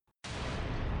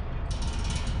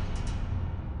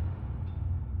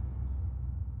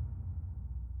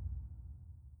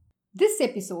This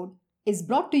episode is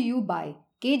brought to you by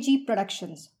KG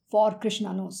Productions for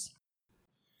Krishna Knows.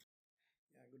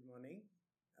 Yeah, good morning.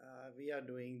 We are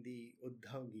doing the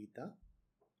Uddhav Gita,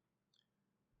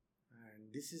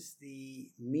 and this is the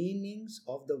meanings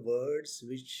of the words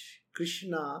which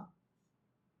Krishna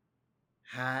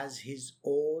has his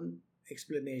own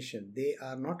explanation. They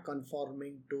are not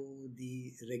conforming to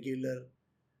the regular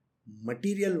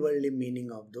material worldly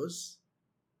meaning of those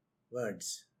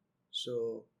words.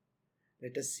 So,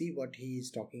 let us see what he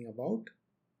is talking about.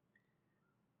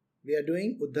 We are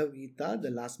doing Uddhav Gita,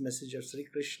 the last message of Sri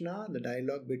Krishna, the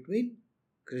dialogue between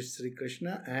Sri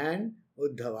Krishna and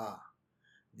Uddhava.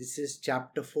 This is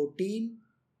chapter 14,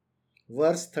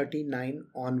 verse 39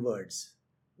 onwards.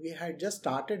 We had just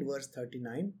started verse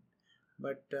 39,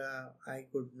 but I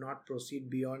could not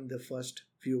proceed beyond the first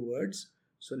few words.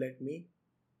 So let me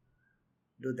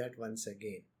do that once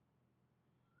again.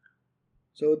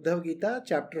 So Uddhav Gita,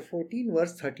 chapter 14,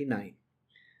 verse 39.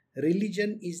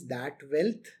 Religion is that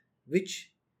wealth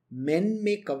which men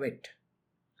may covet.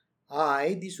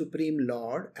 I, the Supreme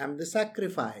Lord, am the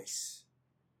sacrifice.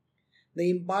 The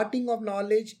imparting of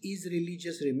knowledge is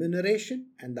religious remuneration,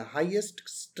 and the highest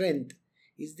strength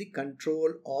is the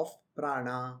control of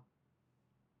prana.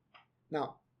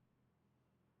 Now,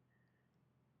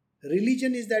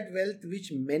 religion is that wealth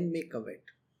which men may covet.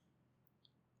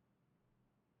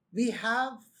 We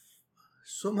have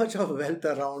so much of wealth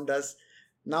around us.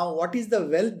 Now, what is the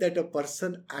wealth that a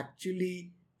person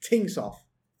actually thinks of?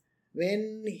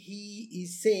 When he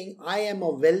is saying, I am a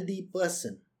wealthy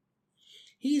person,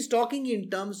 he is talking in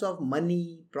terms of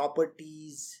money,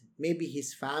 properties, maybe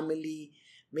his family,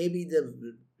 maybe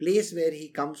the place where he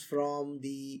comes from,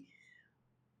 the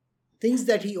things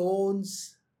that he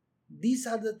owns. These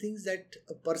are the things that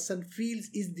a person feels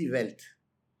is the wealth.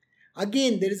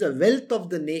 Again, there is a wealth of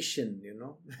the nation,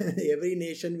 Every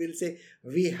nation will say,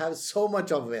 we have so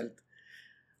much of wealth.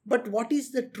 But what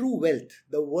is the true wealth?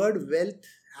 The word wealth,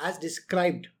 as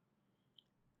described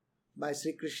by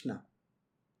Sri Krishna,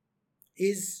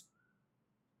 is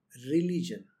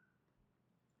religion.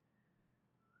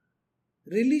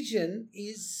 Religion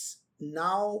is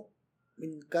now,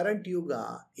 in current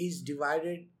yuga, is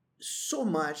divided so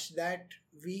much that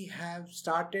we have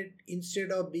started,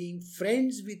 instead of being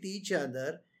friends with each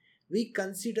other, we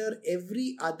consider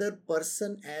every other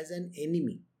person as an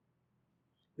enemy.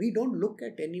 We don't look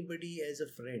at anybody as a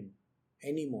friend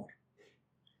anymore.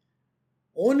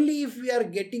 Only if we are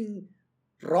getting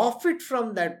profit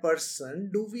from that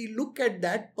person do we look at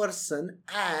that person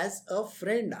as a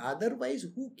friend. Otherwise,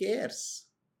 who cares?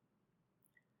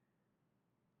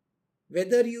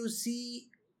 Whether you see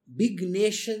big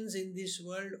nations in this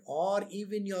world or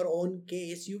even your own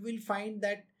case, you will find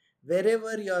that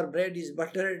wherever your bread is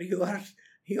buttered, you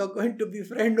are going to be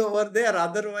friend over there.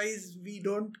 Otherwise, we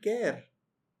don't care.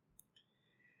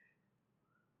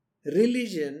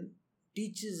 Religion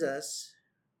teaches us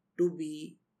to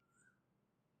be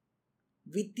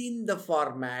within the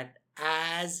format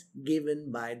as given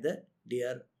by the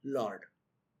dear Lord.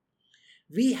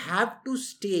 We have to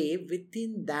stay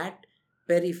within that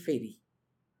periphery.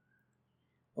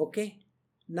 Okay?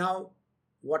 Now,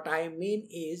 what I mean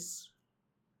is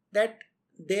that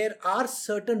there are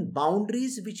certain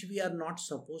boundaries which we are not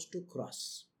supposed to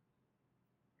cross.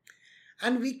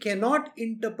 And we cannot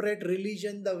interpret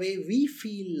religion the way we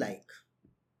feel like.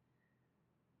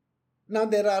 Now,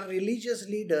 there are religious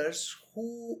leaders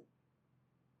who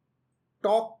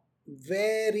talk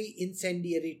very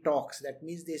incendiary talks. That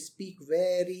means they speak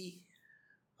very,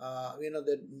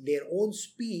 their own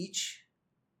speech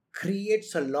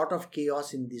creates a lot of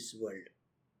chaos in this world.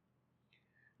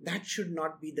 That should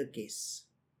not be the case.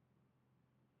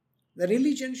 The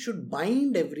religion should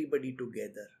bind everybody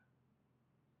together.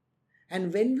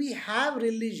 And when we have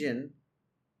religion,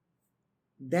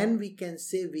 then we can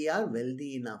say we are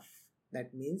wealthy enough.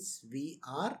 That means we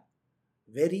are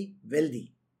very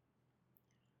wealthy.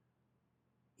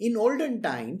 In olden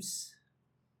times,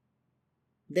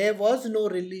 there was no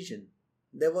religion.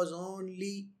 There was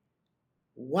only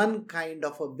one kind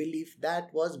of a belief,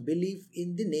 that was belief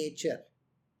in the nature,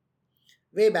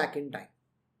 way back in time.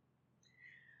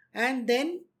 And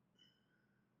then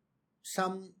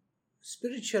some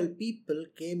spiritual people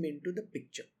came into the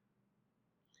picture.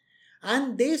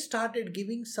 And they started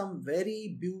giving some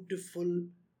very beautiful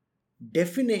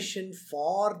definition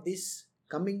for this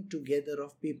coming together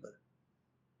of people.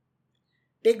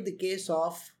 Take the case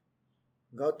of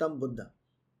Gautam Buddha.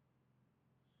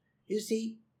 You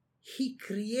see, he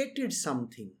created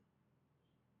something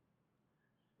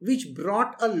which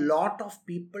brought a lot of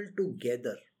people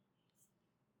together.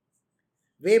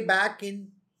 Way back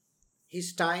in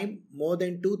his time more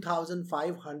than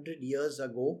 2500 years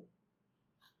ago,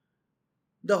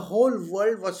 the whole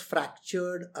world was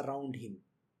fractured around him.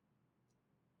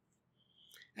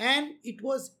 And it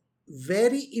was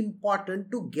very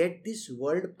important to get this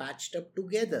world patched up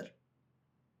together.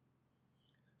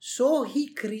 So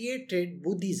he created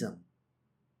Buddhism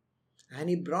and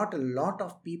he brought a lot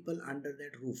of people under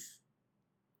that roof.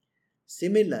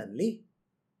 Similarly,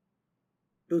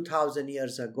 2000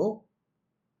 years ago,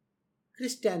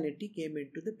 Christianity came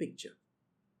into the picture.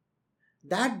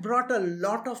 That brought a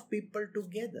lot of people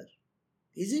together,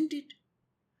 isn't it?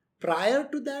 Prior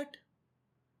to that,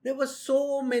 there were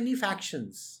so many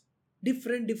factions,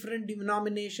 different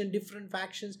denominations, different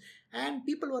factions, and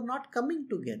people were not coming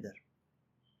together.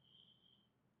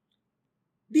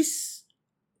 This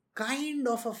kind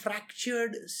of a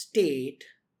fractured state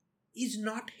is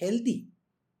not healthy.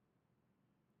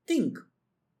 Think.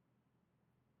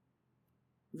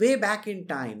 Way back in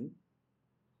time,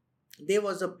 there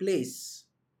was a place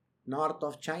north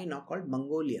of China called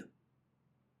Mongolia.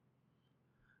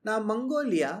 Now,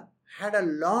 Mongolia had a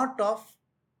lot of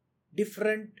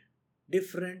different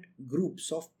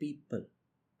groups of people.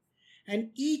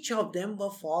 And each of them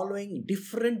were following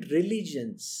different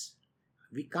religions.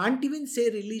 We can't even say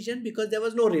religion because there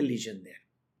was no religion there.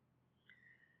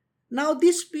 Now,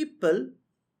 these people,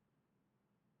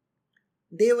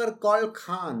 they were called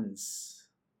Khans.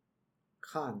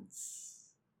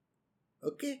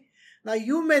 Okay? Now,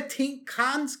 you may think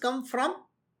Khans come from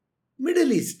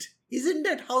Middle East. Isn't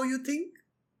that how you think?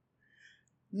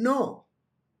 No.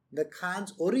 The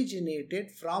Khans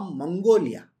originated from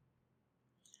Mongolia.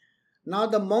 Now,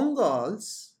 the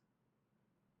Mongols,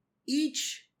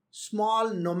 each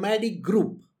small nomadic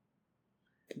group,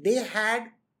 they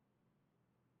had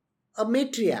a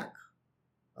matriarch,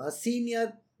 a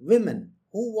senior woman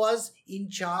who was in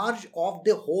charge of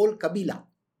the whole Kabila,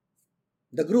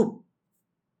 the group.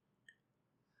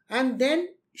 And then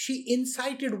she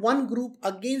incited one group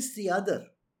against the other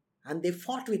and they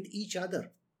fought with each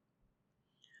other.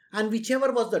 And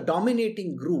whichever was the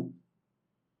dominating group,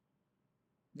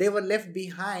 they were left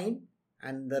behind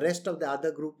and the rest of the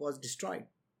other group was destroyed.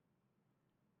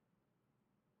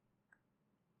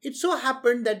 It so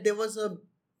happened that there was a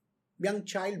young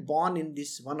child born in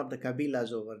this one of the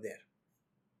Kabilas over there.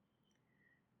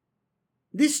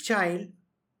 This child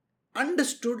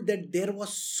understood that there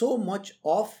was so much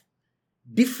of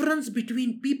difference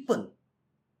between people.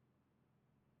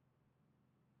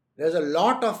 There's a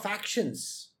lot of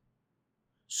factions.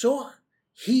 So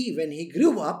when he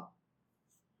grew up,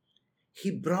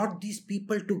 he brought these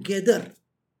people together.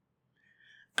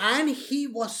 And he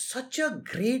was such a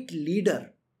great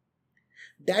leader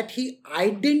that he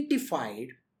identified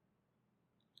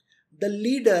the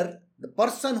leader, the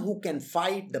person who can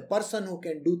fight, the person who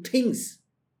can do things.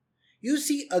 You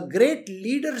see, a great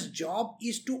leader's job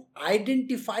is to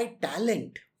identify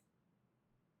talent.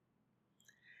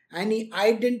 And he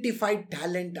identified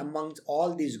talent amongst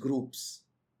all these groups.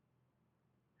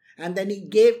 And then he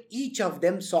gave each of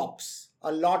them SOPs,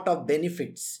 a lot of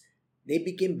benefits. They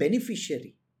became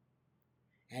beneficiary.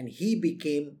 And he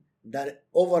became the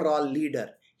overall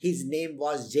leader. His name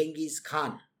was Genghis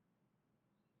Khan.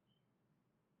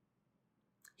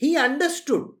 He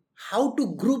understood how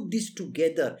to group this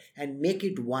together and make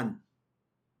it one.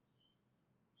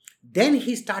 Then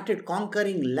he started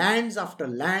conquering lands after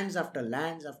lands after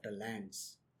lands after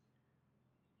lands.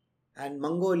 And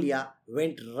Mongolia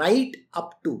went right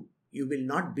up to, you will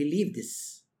not believe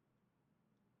this,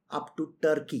 up to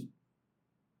Turkey.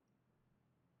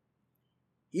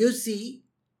 You see,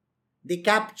 they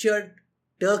captured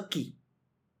Turkey.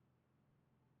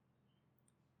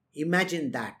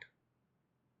 Imagine that.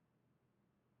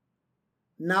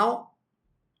 Now,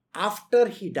 after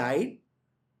he died,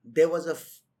 there was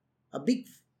a big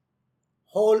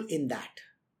hole in that,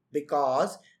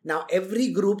 because now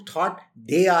every group thought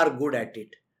they are good at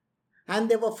it. And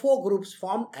there were 4 groups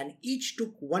formed and each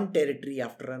took one territory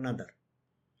after another.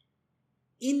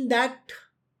 In that,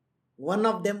 one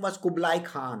of them was Kublai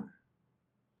Khan.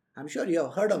 I'm sure you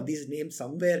have heard of these names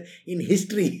somewhere in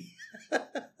history.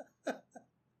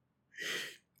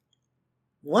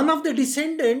 One of the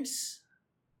descendants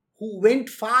who went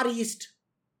far east,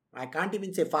 I can't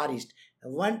even say far east,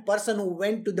 one person who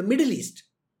went to the Middle East,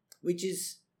 which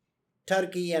is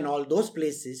Turkey and all those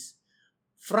places,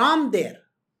 from there,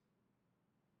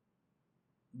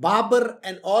 Babur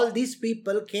and all these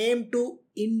people came to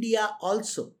India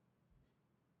also.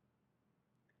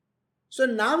 So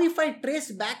now if I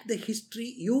trace back the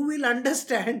history, you will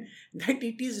understand that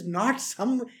it is not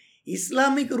some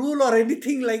Islamic rule or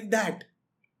anything like that.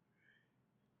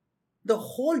 The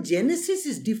whole genesis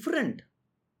is different.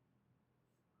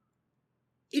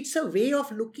 It's a way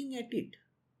of looking at it.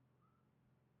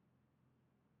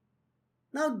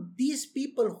 Now, these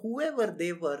people, whoever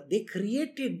they were, they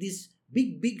created these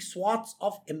big swaths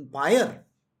of empire.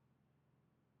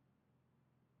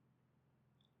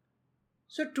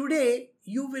 So today,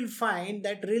 you will find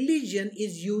that religion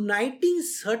is uniting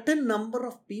certain number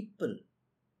of people.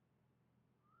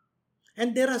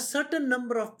 And there are certain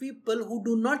number of people who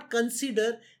do not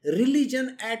consider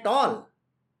religion at all.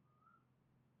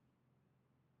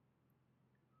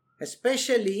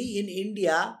 Especially in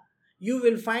India, you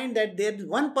will find that there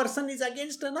one person is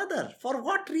against another. For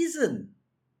what reason?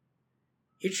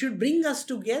 It should bring us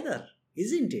together,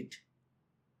 isn't it?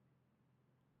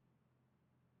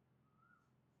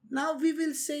 Now we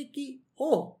will say,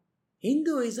 oh,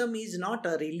 Hinduism is not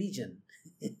a religion.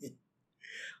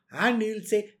 And you will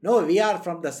say, no, we are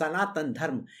from the Sanatan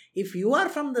Dharma. If you are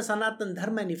from the Sanatan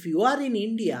Dharma and if you are in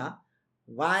India,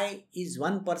 why is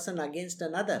one person against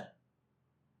another?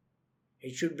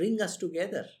 It should bring us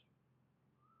together.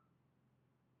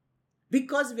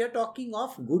 Because we are talking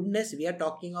of goodness, we are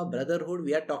talking of brotherhood,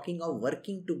 we are talking of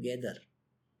working together.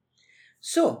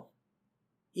 So,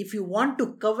 if you want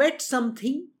to covet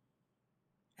something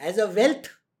as a wealth,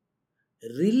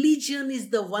 religion is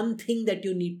the one thing that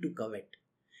you need to covet.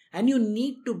 And you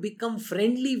need to become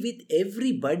friendly with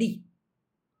everybody.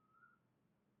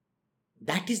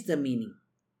 That is the meaning.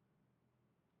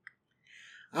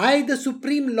 I, the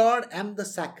Supreme Lord, am the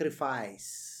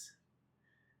sacrifice.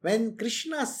 When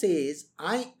Krishna says,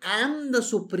 I am the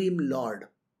Supreme Lord,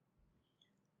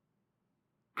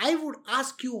 I would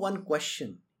ask you one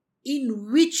question.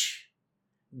 In which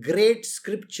great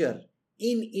scripture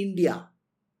in India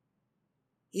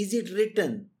is it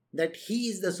written that He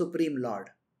is the Supreme Lord?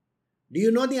 Do you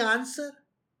know the answer?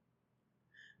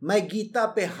 मैं गीता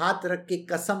पे हाथ रख के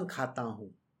कसम खाता हूं.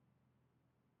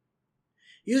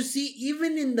 You see,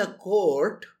 even in the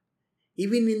court,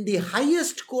 even in the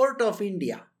highest court of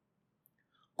India,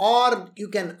 or you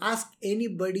can ask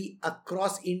anybody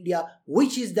across India,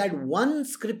 which is that one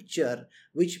scripture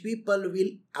which people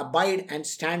will abide and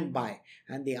stand by?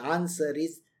 And the answer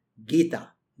is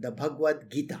Gita, the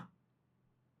Bhagavad Gita.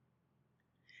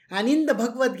 And in the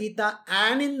Bhagavad Gita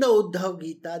and in the Uddhav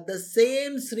Gita, the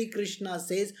same Sri Krishna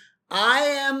says, I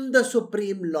am the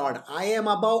Supreme Lord. I am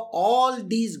above all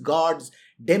these gods,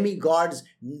 demigods,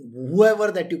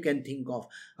 whoever that you can think of.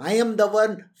 I am the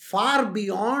one far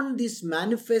beyond this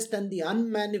manifest and the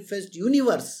unmanifest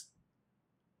universe.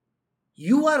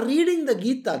 You are reading the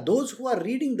Gita. Those who are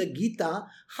reading the Gita,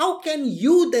 how can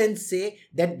you then say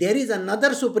that there is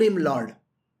another Supreme Lord?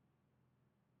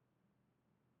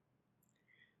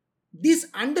 This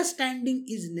understanding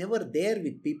is never there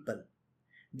with people.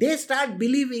 They start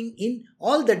believing in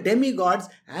all the demigods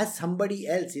as somebody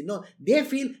else. They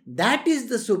feel that is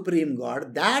the Supreme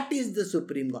God. That is the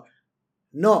Supreme God.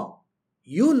 No.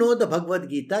 You know the Bhagavad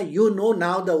Gita. You know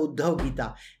now the Uddhav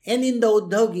Gita. And in the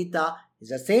Uddhav Gita is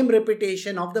the same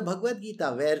repetition of the Bhagavad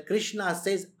Gita where Krishna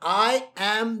says, I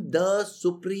am the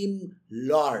Supreme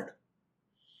Lord.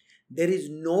 There is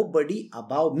nobody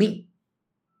above me.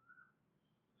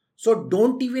 So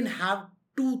don't even have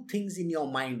two things in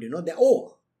your mind,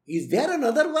 is there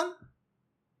another one?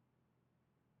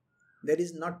 There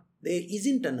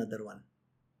isn't another one.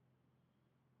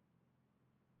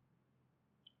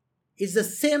 It's the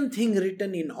same thing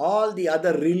written in all the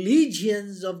other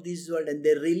religions of this world and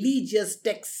the religious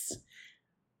texts.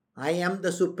 I am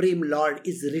the Supreme Lord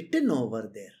is written over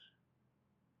there.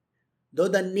 Though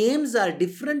the names are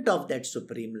different of that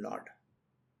Supreme Lord.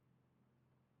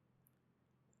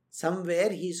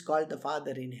 Somewhere He is called the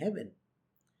Father in heaven.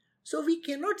 So we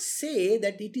cannot say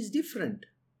that it is different.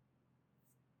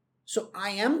 So I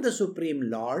am the Supreme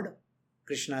Lord,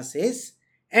 Krishna says,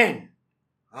 and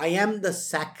I am the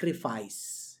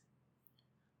sacrifice.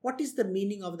 What is the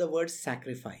meaning of the word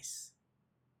sacrifice?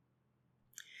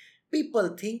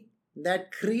 People think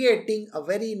that creating a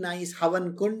very nice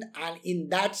Havan Kund and in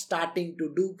that starting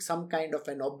to do some kind of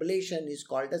an oblation is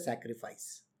called a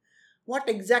sacrifice. What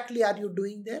exactly are you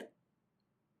doing there?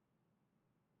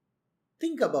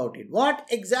 Think about it. What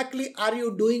exactly are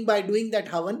you doing by doing that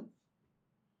Havan?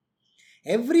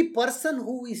 Every person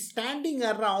who is standing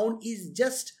around is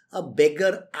just a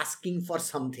beggar asking for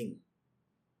something.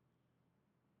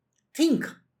 Think.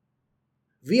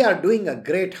 We are doing a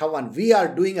great Havan. We are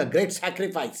doing a great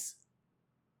sacrifice.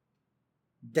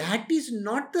 That is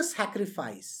not the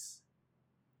sacrifice.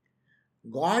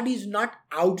 God is not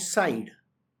outside.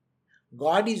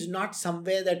 God is not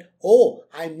somewhere that, oh,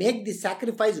 I make this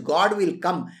sacrifice, God will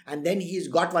come, and then he's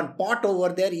got one pot over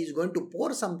there, he's going to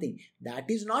pour something. That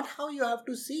is not how you have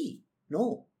to see.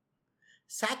 No.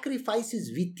 Sacrifice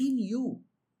is within you,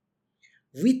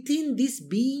 within this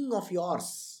being of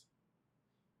yours.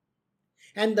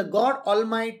 And the God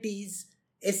Almighty's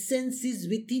essence is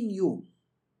within you.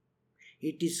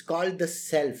 It is called the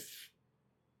self.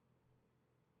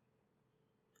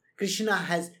 Krishna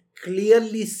has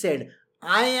clearly said,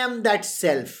 I am that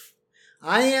self.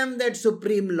 I am that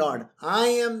Supreme Lord. I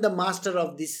am the master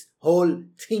of this whole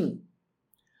thing.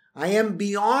 I am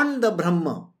beyond the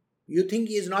Brahma. You think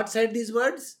he has not said these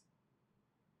words?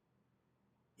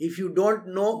 If you don't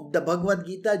know the Bhagavad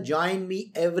Gita, join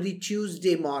me every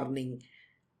Tuesday morning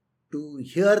to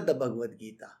hear the Bhagavad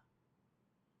Gita.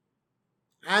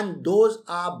 And those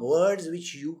are words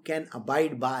which you can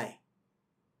abide by.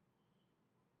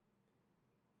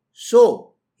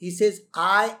 So, he says,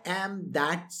 I am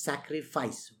that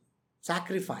sacrifice.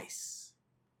 Sacrifice.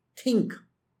 Think.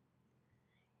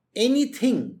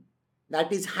 Anything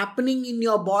that is happening in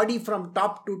your body from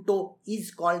top to toe is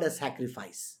called a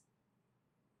sacrifice.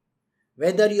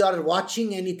 Whether you are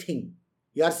watching anything,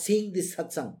 you are seeing this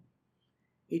satsang,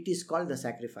 it is called the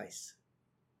sacrifice.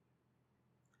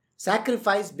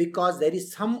 Sacrifice because there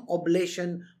is some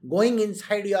oblation going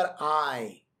inside your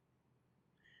eye.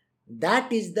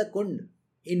 That is the kund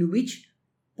in which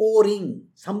pouring,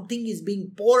 something is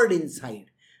being poured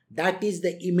inside. That is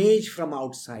the image from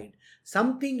outside.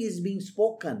 Something is being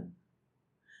spoken.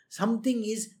 Something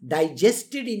is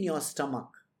digested in your stomach.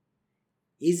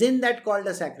 Isn't that called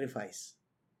a sacrifice?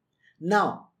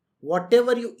 Now,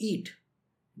 whatever you eat,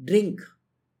 drink,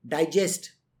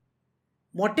 digest,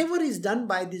 whatever is done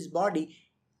by this body,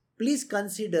 please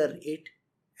consider it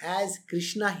as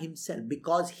Krishna himself,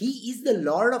 because he is the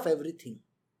Lord of everything.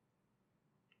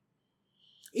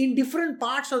 In different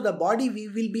parts of the body, we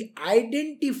will be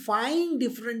identifying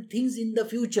different things in the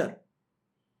future.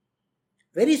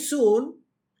 Very soon,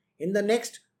 in the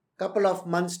next couple of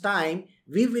months' time,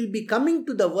 we will be coming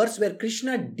to the verse where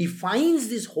Krishna defines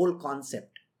this whole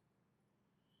concept.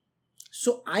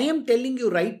 So I am telling you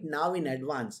right now in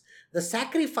advance, the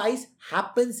sacrifice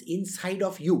happens inside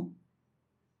of you.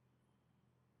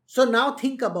 So now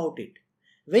think about it.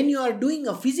 When you are doing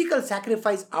a physical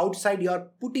sacrifice outside, you are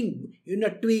putting,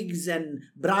 twigs and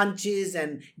branches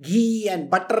and ghee and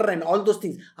butter and all those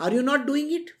things. Are you not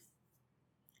doing it?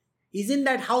 Isn't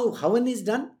that how Havan is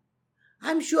done?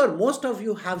 I'm sure most of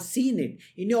you have seen it.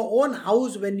 In your own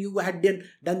house, when you had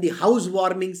done the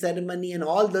housewarming ceremony and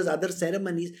all those other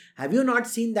ceremonies, have you not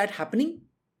seen that happening?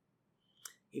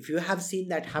 If you have seen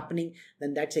that happening,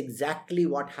 then that's exactly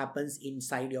what happens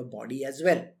inside your body as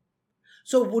well.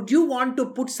 So would you want to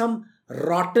put some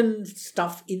rotten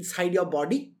stuff inside your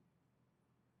body?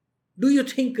 Do you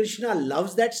think Krishna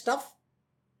loves that stuff?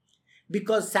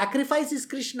 Because sacrifice is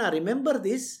Krishna, remember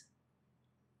this.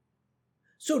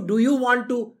 So do you want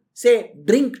to say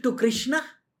drink to Krishna?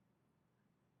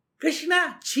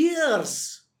 Krishna,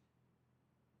 cheers.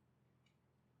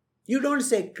 You don't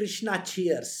say Krishna,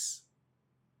 cheers.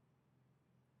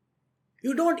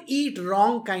 You don't eat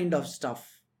wrong kind of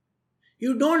stuff.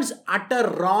 You don't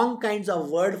utter wrong kinds of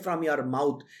word from your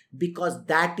mouth, because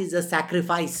that is a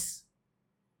sacrifice.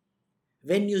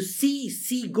 When you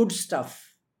see good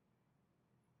stuff.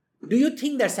 Do you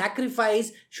think that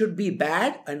sacrifice should be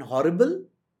bad and horrible?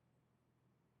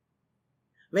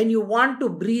 When you want to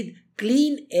breathe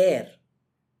clean air,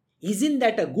 isn't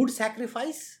that a good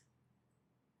sacrifice?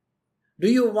 Do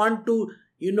you want to,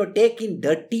 take in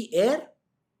dirty air?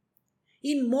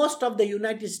 In most of the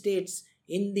United States,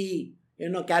 in the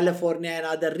California and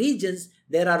other regions,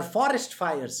 there are forest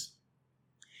fires.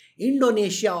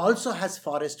 Indonesia also has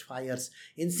forest fires.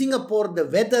 In Singapore,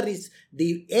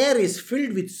 the air is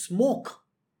filled with smoke.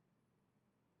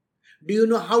 Do you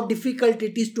know how difficult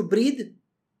it is to breathe?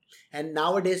 And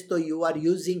nowadays, though, you are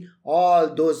using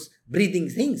all those breathing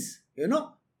things,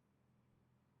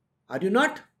 Are you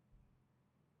not?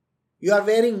 You are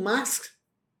wearing masks.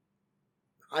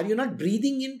 Are you not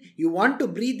breathing in? You want to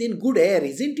breathe in good air,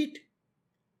 isn't it?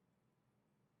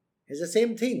 It's the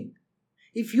same thing.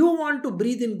 If you want to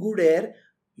breathe in good air,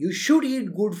 you should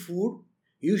eat good food.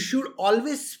 You should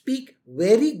always speak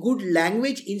very good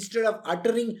language instead of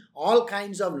uttering all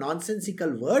kinds of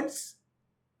nonsensical words.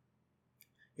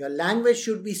 Your language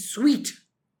should be sweet,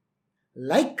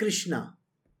 like Krishna,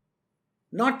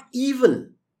 not evil,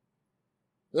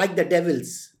 like the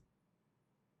devils.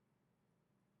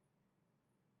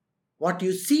 What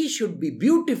you see should be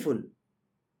beautiful.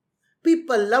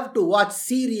 People love to watch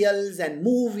serials and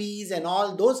movies and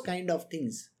all those kind of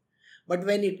things. But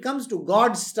when it comes to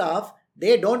God's stuff,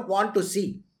 they don't want to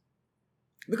see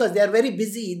because they are very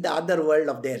busy in the other world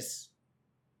of theirs.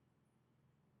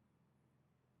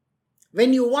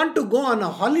 When you want to go on a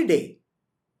holiday,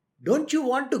 don't you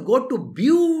want to go to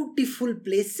beautiful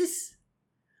places?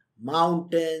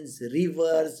 Mountains,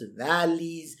 rivers,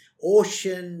 valleys,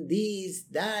 ocean, these,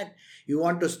 that. You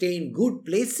want to stay in good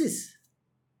places.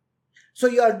 So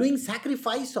you are doing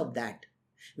sacrifice of that.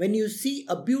 When you see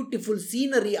a beautiful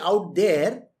scenery out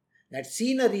there, that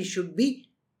scenery should be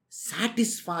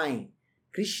satisfying.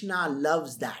 Krishna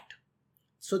loves that.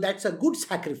 So that's a good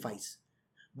sacrifice.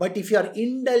 But if you are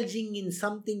indulging in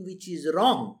something which is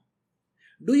wrong,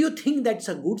 do you think that's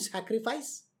a good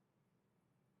sacrifice?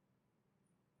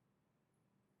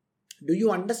 Do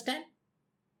you understand?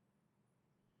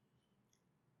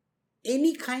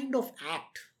 Any kind of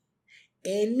act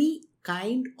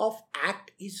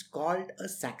is called a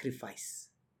sacrifice.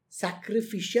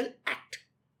 Sacrificial act.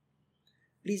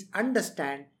 Please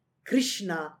understand,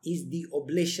 Krishna is the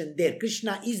oblation there.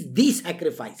 Krishna is the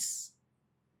sacrifice.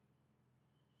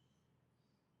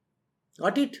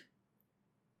 Got it?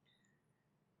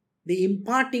 The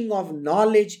imparting of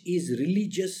knowledge is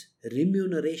religious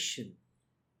remuneration.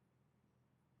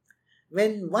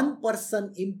 When one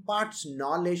person imparts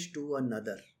knowledge to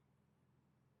another,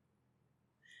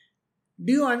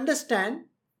 do you understand?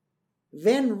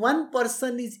 When one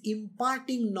person is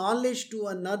imparting knowledge to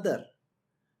another,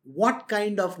 what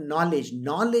kind of knowledge?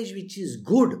 Knowledge which is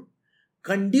good,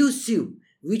 conducive,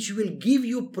 which will give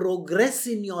you progress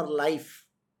in your life,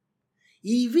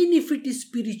 even if it is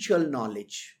spiritual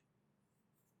knowledge.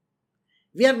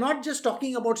 We are not just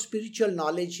talking about spiritual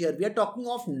knowledge here, we are talking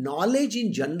of knowledge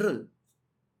in general.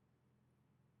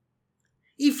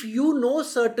 If you know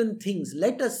certain things,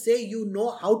 let us say you know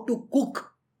how to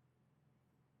cook.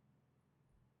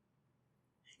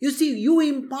 You see, you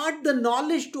impart the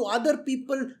knowledge to other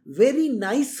people very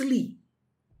nicely,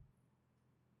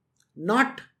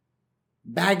 not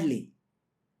badly.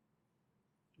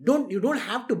 You don't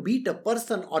have to beat a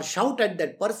person or shout at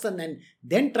that person and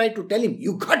then try to tell him,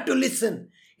 you got to listen.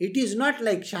 It is not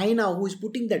like Shaina who is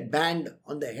putting that band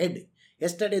on the head.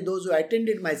 Yesterday, those who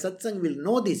attended my satsang will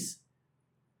know this.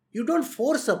 You don't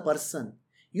force a person.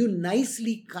 You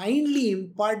nicely, kindly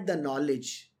impart the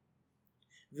knowledge.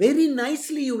 Very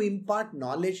nicely you impart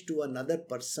knowledge to another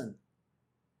person.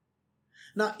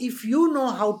 Now, if you know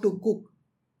how to cook,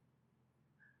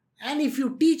 and if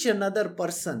you teach another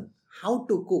person how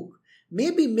to cook,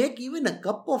 maybe make even a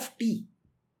cup of tea,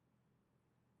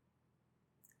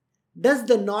 does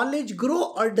the knowledge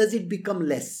grow or does it become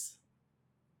less?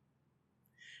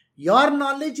 Your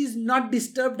knowledge is not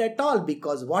disturbed at all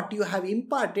because what you have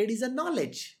imparted is a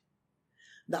knowledge.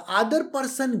 The other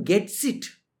person gets it.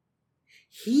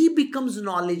 He becomes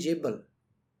knowledgeable.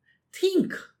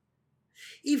 Think,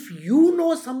 if you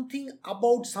know something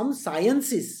about some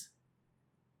sciences,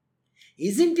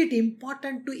 isn't it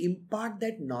important to impart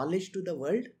that knowledge to the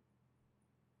world?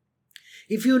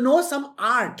 If you know some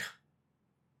art,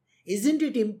 isn't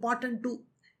it important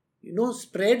to,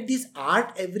 spread this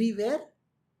art everywhere?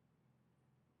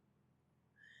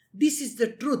 This is the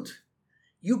truth.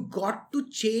 You got to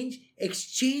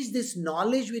exchange this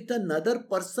knowledge with another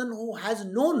person who has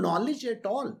no knowledge at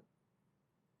all.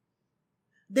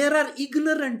 There are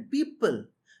ignorant people.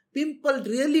 People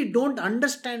really don't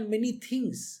understand many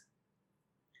things.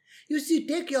 You see,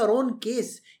 take your own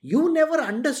case. You never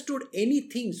understood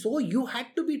anything, so you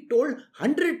had to be told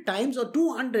 100 times or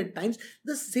 200 times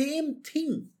the same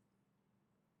thing.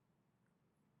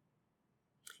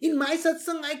 In my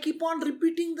satsang, I keep on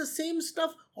repeating the same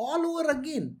stuff all over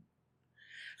again.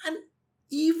 And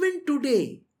even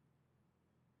today,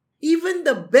 even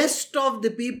the best of the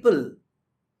people,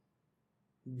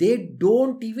 they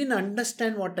don't even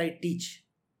understand what I teach.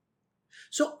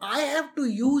 So I have to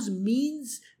use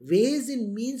ways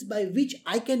and means by which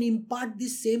I can impart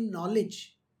this same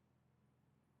knowledge.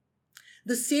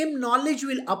 The same knowledge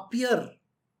will appear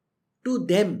to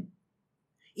them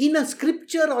in a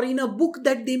scripture or in a book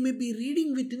that they may be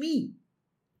reading with me.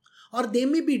 Or they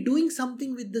may be doing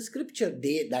something with the scripture.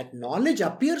 That knowledge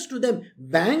appears to them,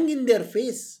 bang in their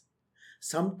face.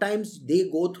 Sometimes they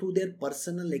go through their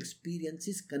personal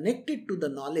experiences connected to the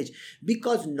knowledge,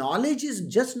 because knowledge is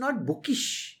just not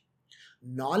bookish.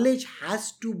 Knowledge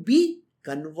has to be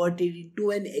converted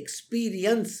into an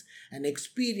experience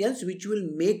which will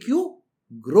make you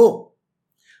grow,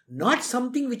 not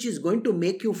something which is going to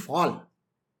make you fall.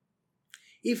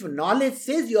 If knowledge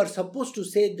says you are supposed to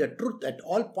say the truth at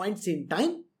all points in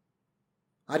time,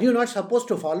 are you not supposed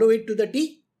to follow it to the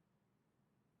T?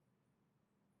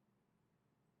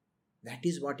 That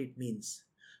is what it means.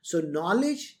 So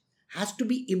knowledge has to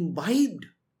be imbibed,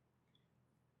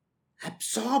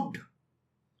 absorbed,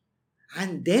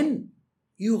 and then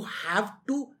you have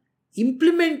to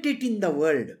implement it in the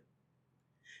world.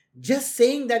 Just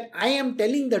saying that I am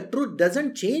telling the truth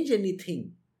doesn't change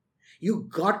anything. You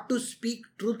got to speak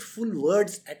truthful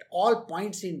words at all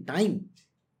points in time.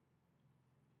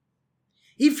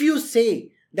 If you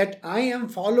say that I am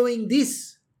following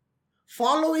this,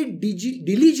 follow it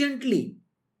diligently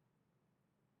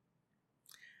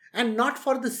and not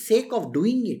for the sake of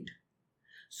doing it.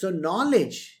 So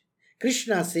knowledge,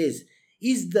 Krishna says,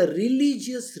 is the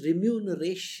religious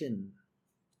remuneration.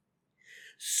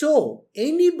 So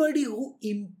anybody who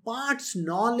imparts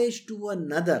knowledge to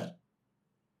another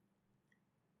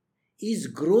is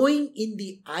growing in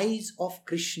the eyes of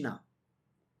Krishna.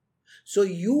 So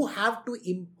you have to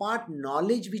impart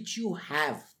knowledge which you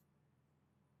have.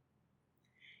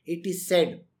 It is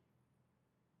said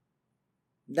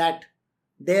that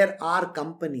there are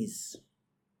companies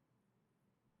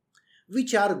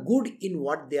which are good in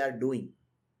what they are doing.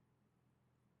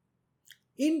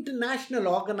 International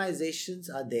organizations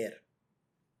are there.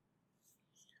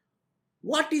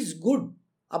 What is good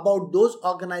about those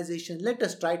organizations? Let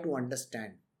us try to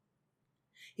understand.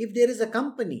 If there is a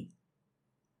company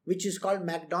which is called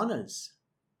McDonald's,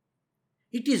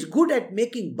 it is good at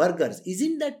making burgers.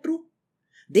 Isn't that true?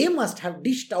 They must have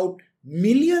dished out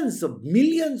millions of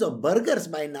burgers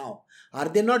by now. Are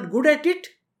they not good at it?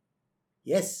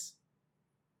 Yes.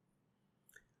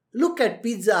 Look at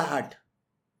Pizza Hut.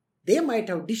 They might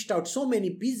have dished out so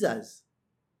many pizzas.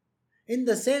 In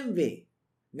the same way,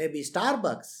 maybe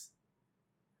Starbucks.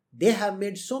 They have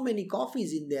made so many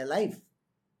coffees in their life.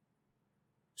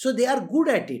 So they are good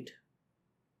at it.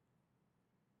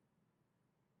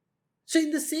 So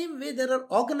in the same way, there are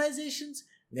organizations,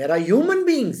 there are human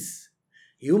beings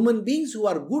who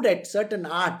are good at certain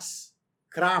arts,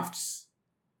 crafts,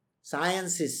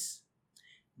 sciences.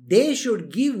 They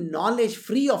should give knowledge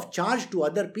free of charge to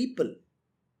other people.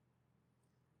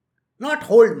 Not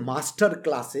hold master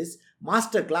classes.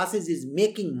 Master classes is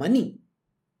making money.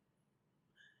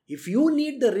 If you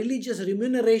need the religious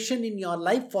remuneration in your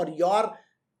life for your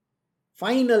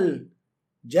final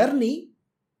journey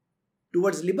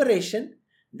towards liberation,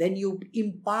 then you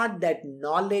impart that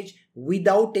knowledge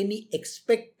without any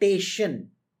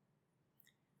expectation.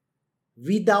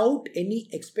 Without any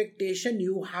expectation,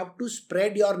 you have to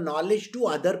spread your knowledge to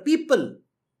other people.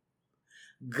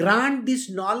 Grant this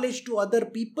knowledge to other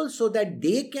people so that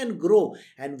they can grow.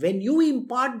 And when you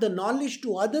impart the knowledge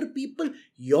to other people,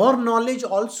 your knowledge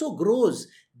also grows.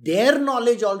 Their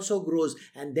knowledge also grows.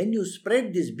 And then you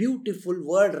spread this beautiful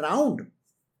word round.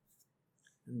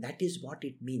 And that is what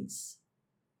it means.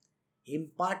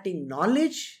 Imparting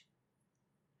knowledge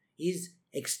is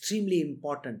extremely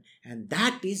important. And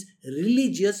that is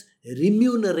religious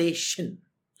remuneration.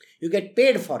 You get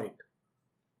paid for it.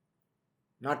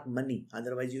 Not money.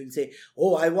 Otherwise you will say,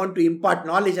 oh, I want to impart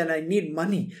knowledge and I need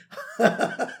money.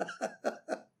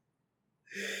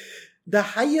 The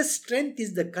highest strength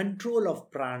is the control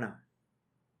of prana.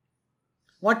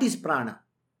 What is prana?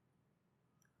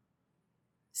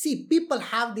 See, people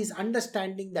have this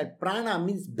understanding that prana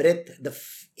means breath, the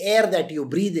air that you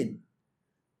breathe in.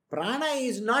 Prana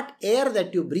is not air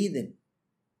that you breathe in.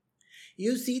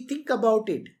 You see, think about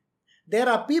it. There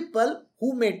are people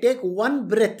who may take one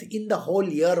breath in the whole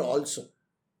year also.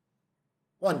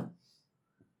 One.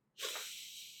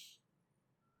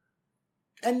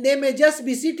 And they may just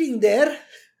be sitting there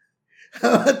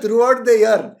throughout the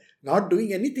year, not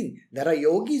doing anything. There are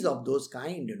yogis of those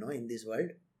kind, in this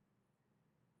world.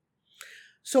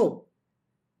 So,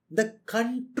 the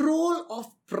control of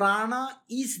prana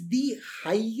is the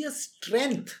highest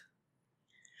strength.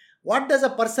 What does a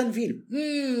person feel?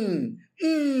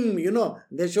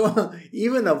 They show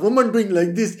even a woman doing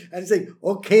like this and saying,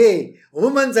 okay,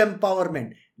 woman's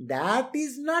empowerment. That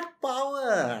is not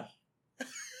power.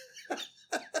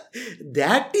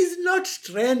 That is not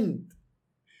strength.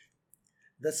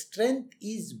 The strength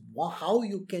is how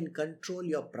you can control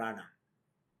your prana.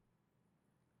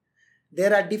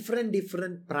 There are different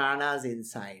pranas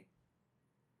inside.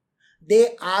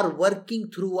 They are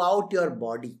working throughout your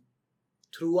body.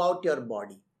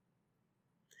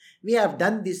 We have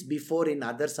done this before in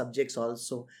other subjects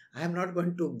also. I am not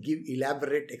going to give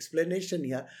elaborate explanation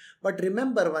here. But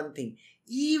remember one thing.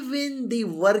 Even the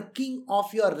working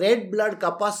of your red blood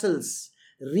corpuscles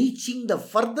reaching the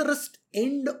furthest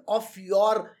end of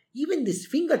your, even this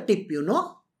fingertip,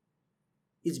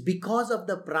 is because of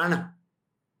the prana.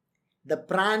 The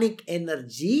pranic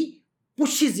energy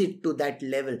pushes it to that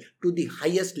level, to the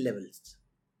highest levels.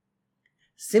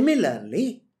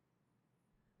 Similarly,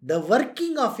 The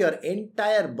working of your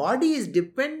entire body is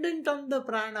dependent on the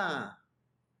prana.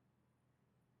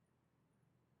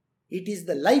 It is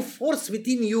the life force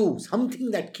within you,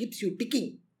 something that keeps you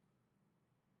ticking.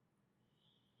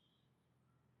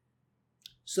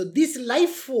 So this life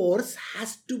force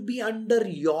has to be under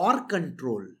your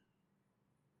control,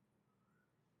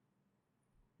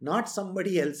 not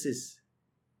somebody else's.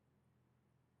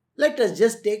 Let us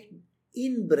just take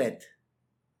in breath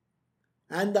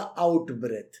and the out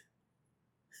breath.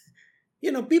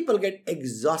 People get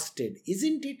exhausted,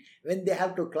 isn't it? When they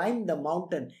have to climb the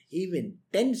mountain, even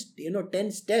 10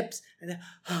 steps, and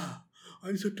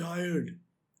I'm so tired.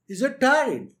 You're so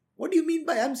tired. What do you mean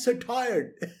by I'm so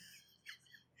tired?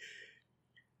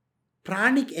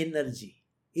 Pranic energy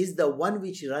is the one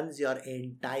which runs your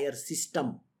entire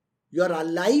system. You are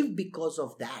alive because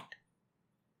of that.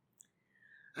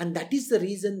 And that is the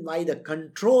reason why the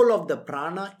control of the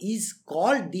prana is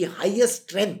called the highest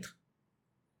strength.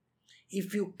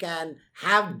 If you can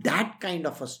have that kind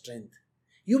of a strength,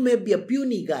 you may be a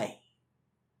puny guy,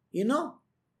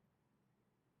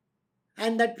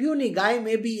 and that puny guy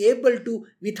may be able to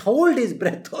withhold his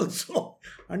breath also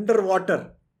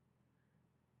underwater.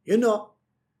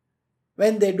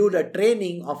 When they do the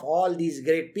training of all these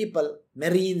great people,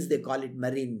 Marines, they call it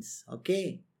Marines,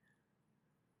 okay?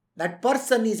 That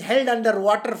person is held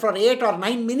underwater for 8 or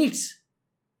 9 minutes.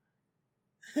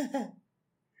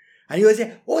 And you will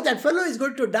say, oh, that fellow is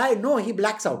going to die. No, he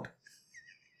blacks out.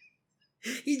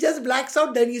 He just blacks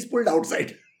out, then he's pulled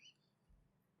outside.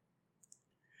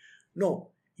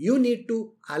 No, you need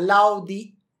to allow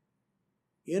the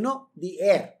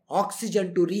air,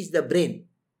 oxygen to reach the brain.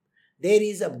 There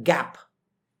is a gap.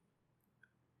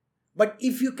 But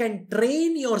if you can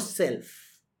train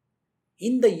yourself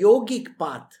in the yogic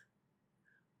path,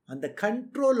 on the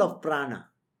control of prana,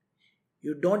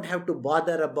 you don't have to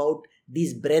bother about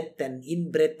this breath and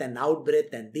in-breath and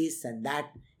out-breath and this and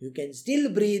that. You can still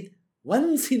breathe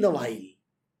once in a while.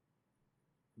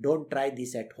 Don't try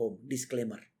this at home.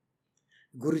 Disclaimer.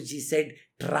 Guruji said,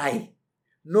 try.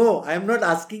 No, I am not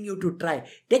asking you to try.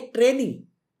 Take training.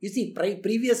 You see,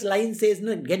 previous line says,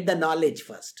 no, get the knowledge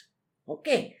first.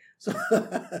 Okay? So,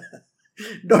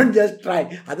 don't just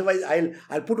try. Otherwise,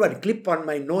 I'll put one clip on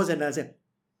my nose and I'll say,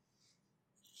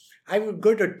 I'm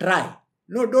going to try.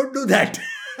 No, don't do that.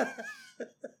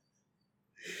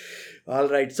 All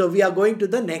right. So, we are going to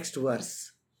the next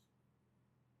verse.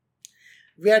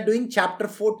 We are doing chapter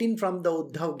 14 from the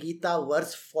Uddhav Gita,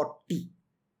 verse 40.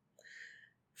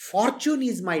 Fortune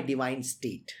is my divine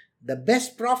state. The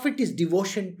best profit is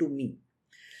devotion to me.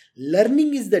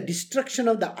 Learning is the destruction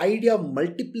of the idea of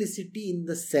multiplicity in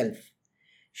the self.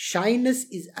 Shyness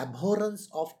is abhorrence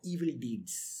of evil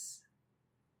deeds.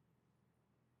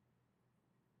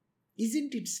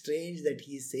 Isn't it strange that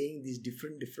he is saying these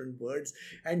different words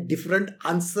and different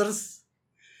answers?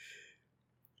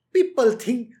 People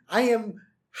think I am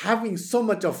having so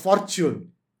much of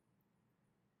fortune.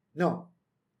 No.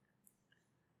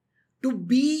 To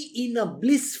be in a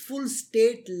blissful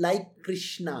state like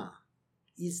Krishna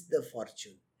is the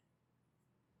fortune.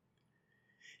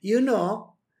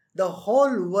 The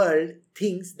whole world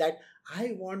thinks that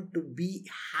I want to be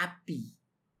happy.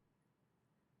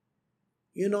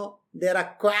 There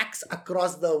are quacks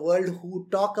across the world who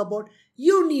talk about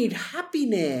you need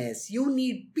happiness, you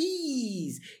need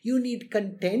peace, you need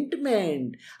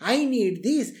contentment, I need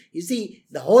this. You see,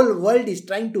 the whole world is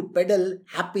trying to peddle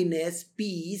happiness,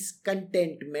 peace,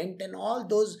 contentment and all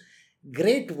those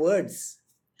great words.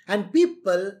 And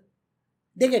people,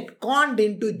 they get conned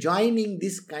into joining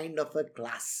this kind of a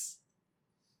class.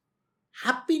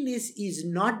 Happiness is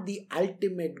not the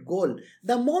ultimate goal.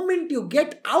 The moment you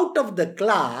get out of the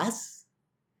class,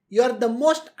 you are the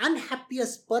most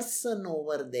unhappiest person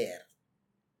over there.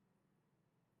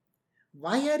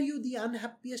 Why are you the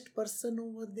unhappiest person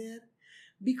over there?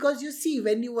 Because you see,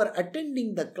 when you are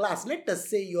attending the class, let us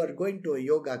say you are going to a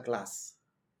yoga class.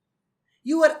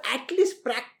 You are at least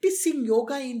practicing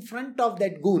yoga in front of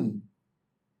that goon.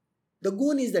 The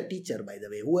goon is the teacher, by the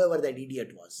way, whoever that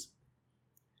idiot was.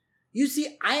 You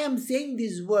see, I am saying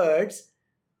these words.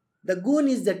 The goon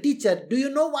is the teacher. Do you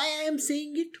know why I am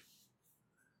saying it?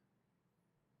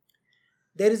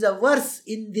 There is a verse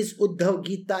in this Uddhav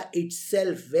Gita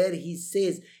itself where he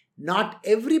says, not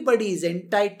everybody is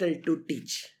entitled to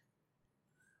teach.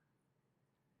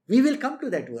 We will come to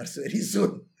that verse very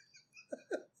soon.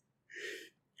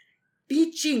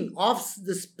 Teaching of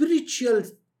the spiritual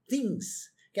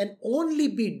things can only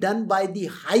be done by the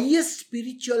highest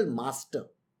spiritual master.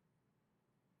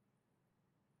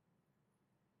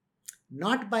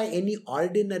 Not by any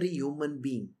ordinary human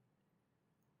being.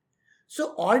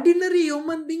 So ordinary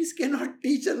human beings cannot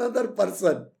teach another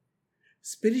person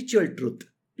spiritual truth.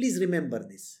 Please remember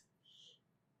this.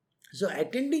 So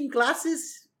attending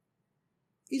classes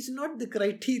is not the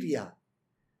criteria.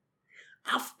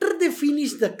 After they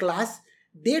finish the class,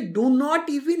 they do not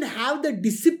even have the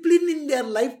discipline in their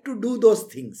life to do those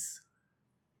things.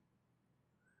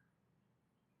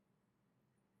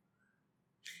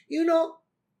 You know,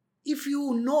 if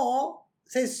you know,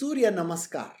 say Surya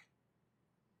Namaskar,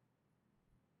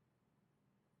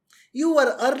 you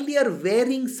were earlier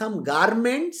wearing some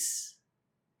garments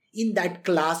in that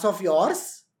class of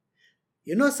yours,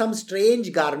 some strange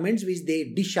garments which they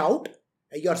dish out.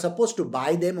 You're supposed to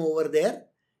buy them over there.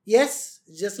 Yes,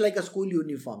 just like a school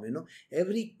uniform,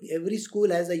 Every school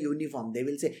has a uniform. They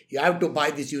will say, you have to buy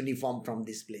this uniform from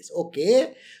this place.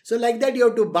 Okay. So like that, you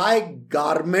have to buy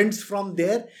garments from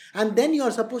there. And then you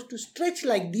are supposed to stretch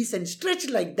like this and stretch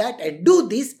like that and do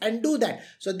this and do that.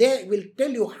 So they will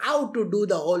tell you how to do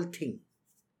the whole thing.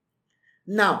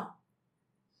 Now,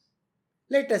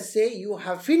 let us say you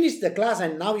have finished the class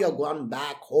and now you have gone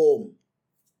back home.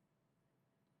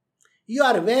 You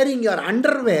are wearing your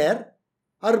underwear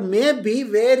or maybe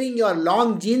wearing your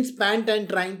long jeans pant and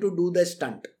trying to do the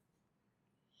stunt.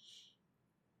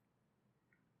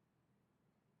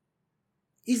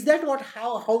 Is that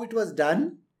how it was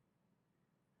done?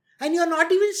 And you are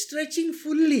not even stretching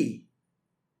fully.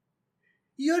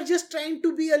 You are just trying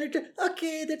to be a little,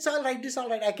 okay, that's all right, this all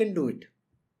right, I can do it.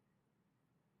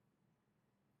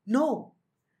 No.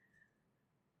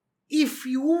 If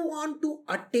you want to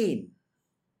attain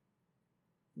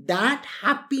that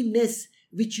happiness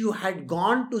which you had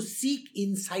gone to seek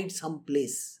inside some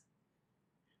place,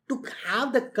 to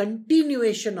have the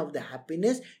continuation of the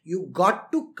happiness, you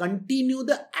got to continue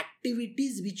the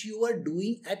activities which you are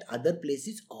doing at other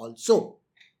places also.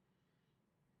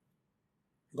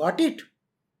 Got it?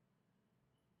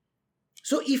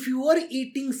 So if you are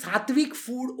eating sattvic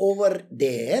food over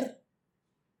there,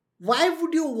 why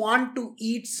would you want to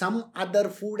eat some other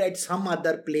food at some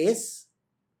other place?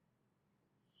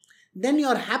 Then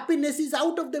your happiness is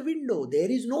out of the window.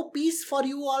 There is no peace for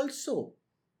you also.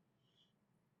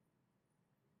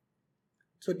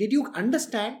 So did you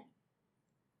understand?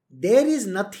 There is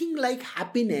nothing like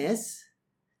happiness,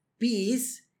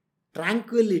 peace,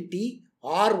 tranquility,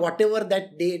 or whatever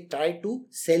that they try to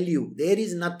sell you. There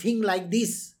is nothing like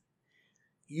this.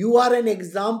 You are an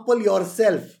example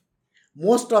yourself.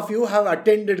 Most of you have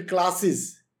attended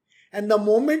classes. And the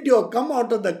moment you come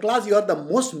out of the class, you are the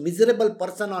most miserable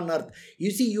person on earth.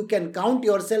 You see, you can count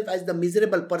yourself as the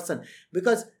miserable person.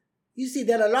 Because, you see,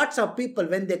 there are lots of people,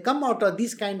 when they come out of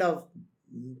these kind of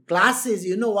classes,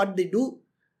 you know what they do?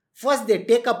 First, they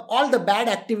take up all the bad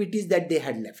activities that they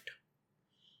had left.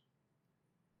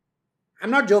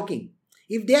 I'm not joking.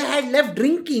 If they had left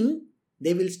drinking,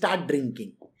 they will start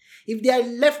drinking. If they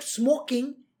had left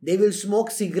smoking, they will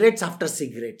smoke cigarettes after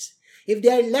cigarettes. If they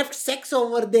had left sex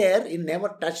over there, it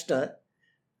never touched her,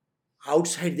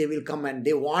 outside they will come and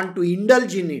they want to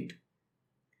indulge in it.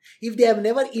 If they have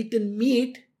never eaten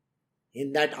meat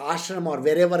in that ashram or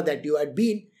wherever that you had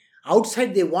been,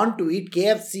 outside they want to eat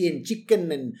KFC and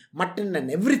chicken and mutton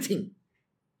and everything.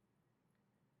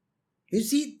 You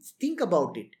see, think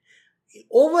about it.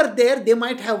 Over there, they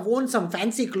might have worn some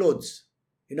fancy clothes,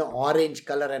 orange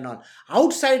color and all.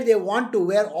 Outside, they want to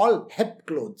wear all hep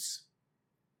clothes.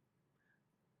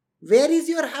 Where is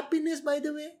your happiness, by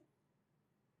the way?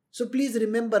 So please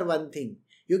remember one thing.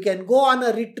 You can go on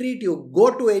a retreat, you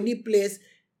go to any place.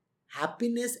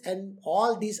 Happiness and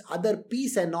all these other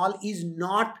peace and all is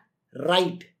not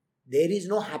right. There is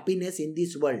no happiness in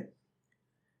this world.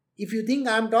 If you think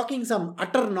I am talking some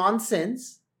utter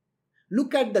nonsense,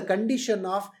 look at the condition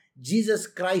of Jesus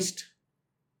Christ.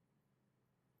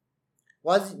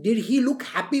 Did he look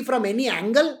happy from any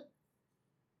angle?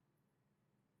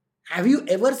 Have you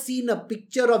ever seen a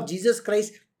picture of Jesus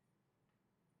Christ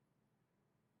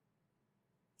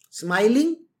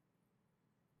smiling?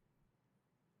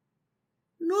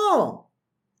 No.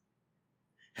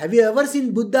 Have you ever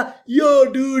seen Buddha?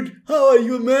 Yo, dude, how are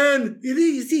you, man?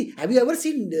 You see, have you ever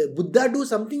seen Buddha do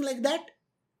something like that?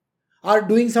 Or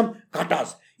doing some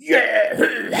katas?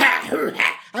 Yeah.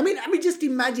 I mean, just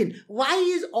imagine. Why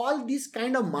is all this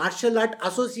kind of martial art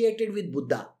associated with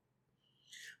Buddha?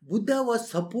 Buddha was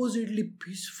supposedly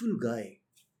peaceful guy.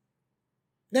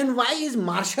 Then why is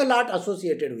martial art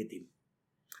associated with him?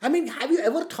 I mean, have you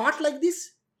ever thought like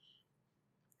this?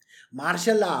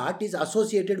 Martial art is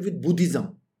associated with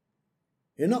Buddhism.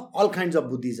 All kinds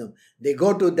of Buddhism. They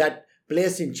go to that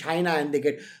place in China and they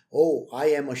get, oh,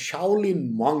 I am a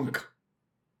Shaolin monk.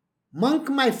 Monk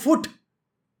my foot.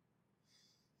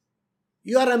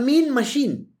 You are a mean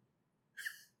machine.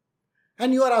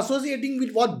 And you are associating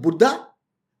with what? Buddha?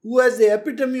 Who has the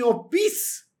epitome of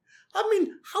peace. I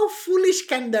mean, how foolish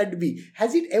can that be?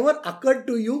 Has it ever occurred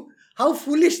to you how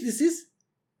foolish this is?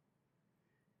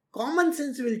 Common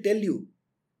sense will tell you.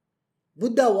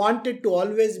 Buddha wanted to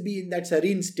always be in that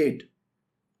serene state.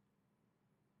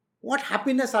 What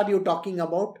happiness are you talking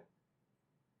about?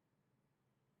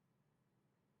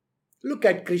 Look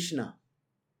at Krishna.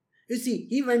 You see,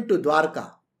 he went to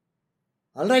Dwarka.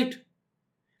 Alright?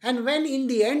 And when in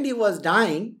the end he was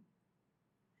dying,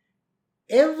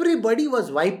 everybody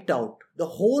was wiped out. The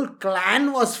whole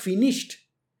clan was finished.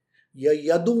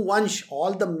 Yadu Vansh,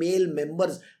 all the male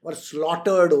members were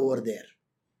slaughtered over there.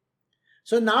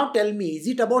 So now tell me, is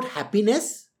it about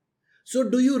happiness? So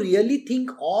do you really think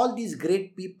all these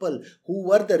great people who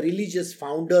were the religious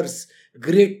founders,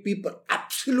 great people,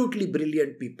 absolutely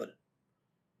brilliant people,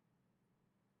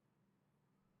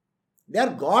 they are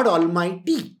God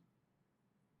Almighty.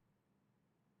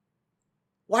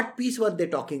 What peace were they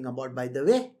talking about, by the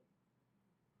way?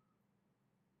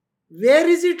 Where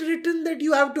is it written that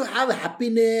you have to have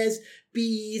happiness,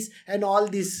 peace and all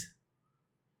this?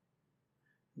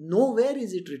 Nowhere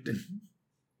is it written.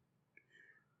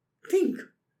 Think.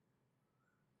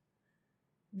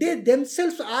 They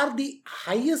themselves are the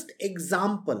highest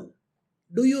example.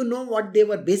 Do you know what they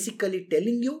were basically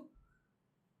telling you?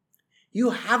 You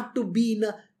have to be in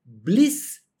a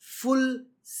blissful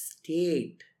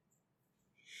state.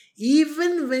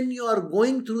 Even when you are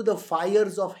going through the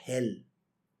fires of hell.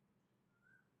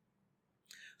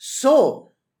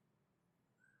 So,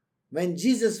 when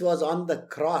Jesus was on the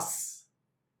cross,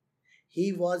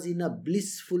 he was in a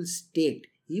blissful state.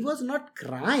 He was not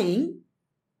crying.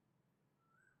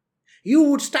 You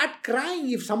would start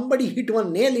crying if somebody hit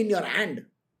one nail in your hand.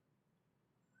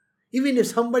 Even if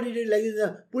somebody did like this,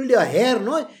 pulled your hair,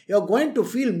 no, you're going to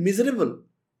feel miserable.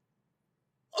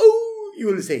 Oh, you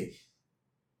will say.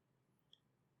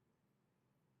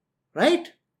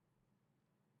 Right?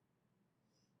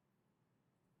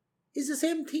 It's the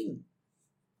same thing.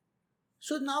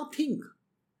 So now think.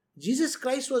 Jesus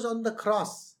Christ was on the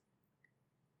cross.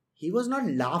 He was not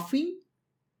laughing.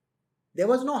 There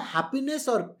was no happiness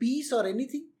or peace or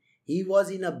anything. He was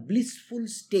in a blissful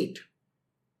state.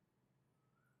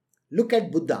 Look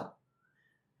at Buddha.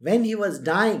 When he was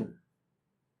dying,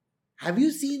 have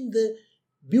you seen the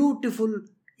beautiful,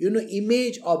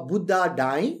 image of Buddha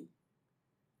dying?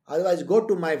 Otherwise, go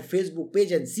to my Facebook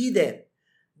page and see there.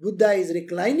 Buddha is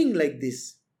reclining like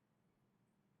this.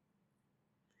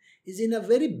 Is in a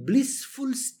very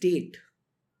blissful state.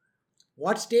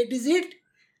 What state is it?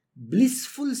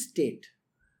 Blissful state.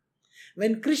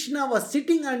 When Krishna was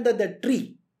sitting under the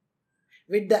tree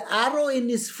with the arrow in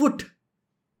his foot,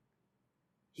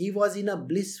 he was in a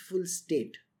blissful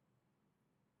state.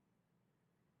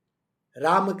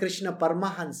 Ramakrishna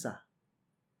Paramahansa,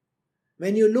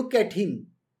 when you look at him,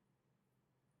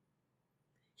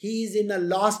 he is in a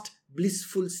lost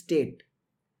blissful state.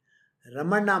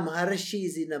 Ramana Maharshi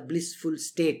is in a blissful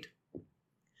state.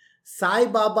 Sai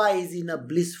Baba is in a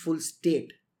blissful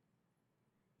state.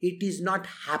 It is not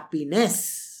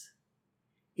happiness.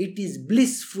 It is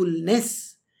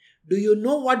blissfulness. Do you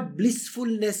know what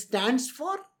blissfulness stands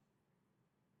for?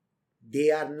 They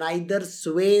are neither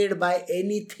swayed by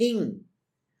anything,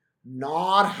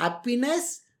 nor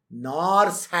happiness, nor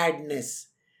sadness,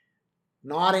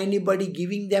 nor anybody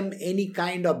giving them any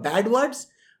kind of bad words,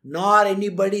 nor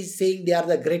anybody saying they are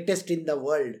the greatest in the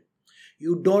world.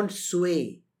 You don't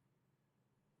sway.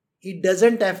 It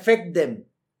doesn't affect them.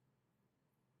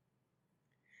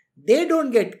 They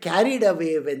don't get carried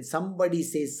away when somebody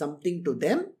says something to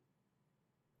them.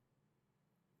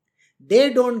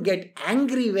 They don't get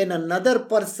angry when another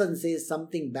person says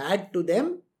something bad to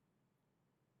them.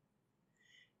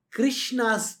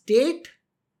 Krishna's state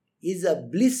is a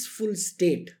blissful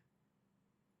state.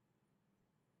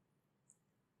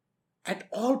 At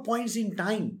all points in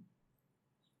time,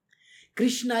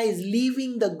 Krishna is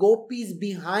leaving the gopis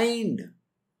behind.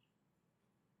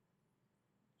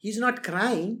 He's not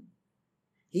crying.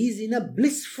 He is in a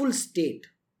blissful state.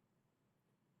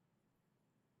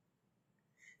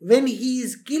 When he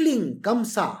is killing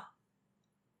Kamsa,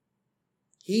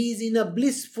 he is in a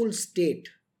blissful state.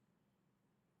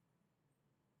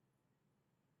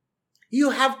 You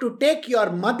have to take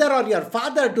your mother or your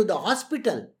father to the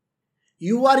hospital.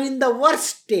 You are in the worst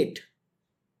state.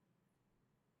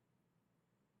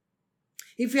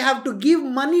 If you have to give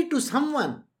money to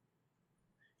someone,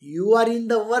 you are in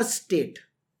the worst state.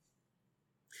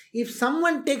 If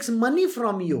someone takes money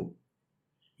from you,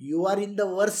 you are in the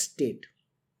worst state.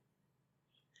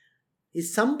 If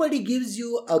somebody gives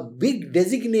you a big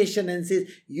designation and says,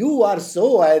 you are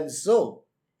so and so,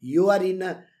 you are in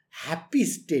a happy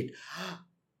state.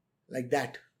 Like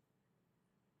that.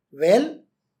 Well,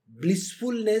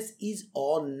 blissfulness is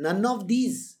all none of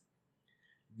these.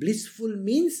 Blissful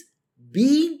means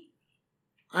being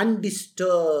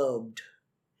undisturbed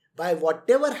by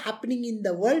whatever happening in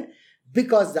the world,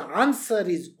 because the answer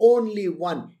is only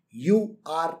one. You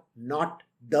are not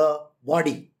the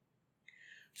body.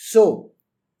 So,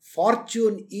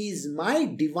 fortune is my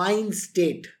divine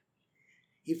state.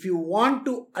 If you want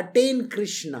to attain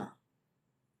Krishna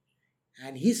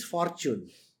and his fortune,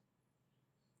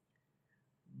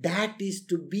 that is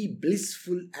to be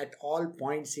blissful at all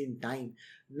points in time,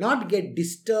 not get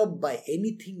disturbed by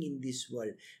anything in this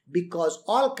world, because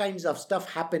all kinds of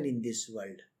stuff happen in this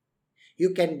world.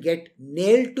 You can get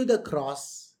nailed to the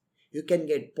cross, you can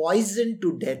get poisoned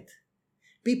to death,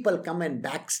 people come and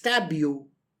backstab you,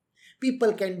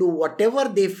 people can do whatever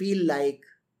they feel like,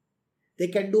 they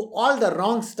can do all the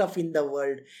wrong stuff in the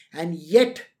world, and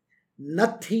yet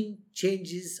nothing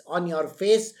changes on your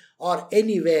face or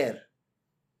anywhere.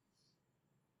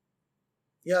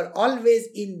 You are always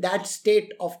in that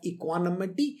state of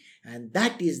equanimity, and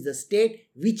that is the state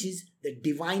which is the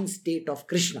divine state of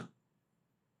Krishna.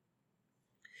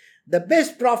 The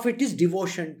best profit is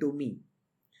devotion to me.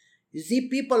 You see,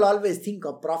 people always think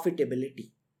of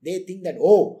profitability. They think that,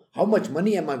 oh, how much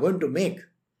money am I going to make?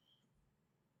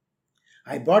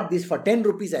 I bought this for 10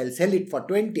 rupees, I'll sell it for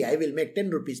 20, I will make 10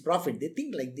 rupees profit. They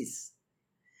think like this.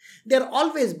 They're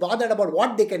always bothered about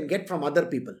what they can get from other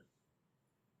people.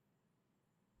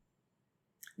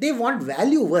 They want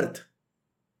value worth.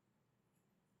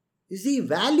 You see,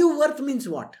 value worth means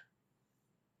what?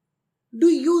 Do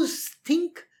you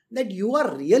think that you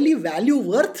are really value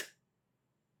worth?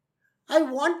 I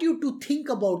want you to think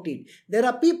about it. There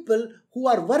are people who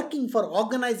are working for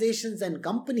organizations and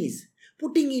companies,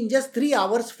 putting in just 3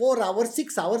 hours, 4 hours,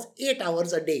 6 hours, 8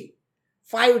 hours a day,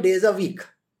 5 days a week,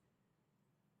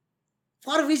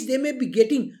 for which they may be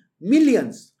getting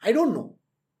millions, I don't know,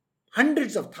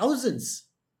 hundreds of thousands.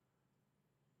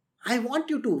 I want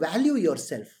you to value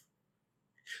yourself.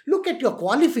 Look at your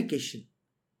qualification.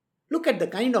 Look at the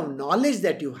kind of knowledge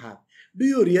that you have. Do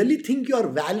you really think your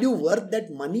value worth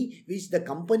that money which the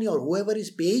company or whoever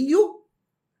is paying you?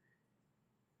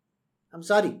 I'm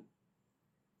sorry.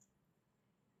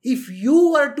 If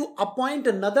you were to appoint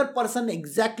another person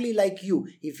exactly like you,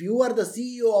 if you are the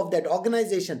CEO of that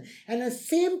organization and a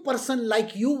same person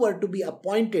like you were to be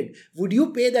appointed, would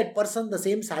you pay that person the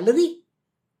same salary?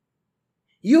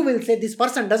 You will say, this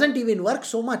person doesn't even work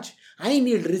so much. I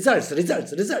need results.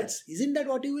 Isn't that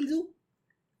what you will do?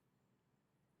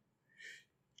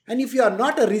 And if you are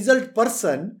not a result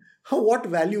person, what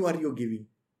value are you giving?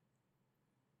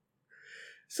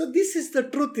 So this is the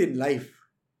truth in life.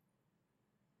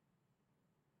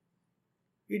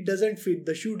 It doesn't fit.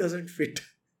 The shoe doesn't fit.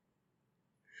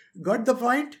 Got the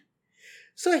point?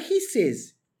 So he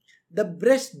says, the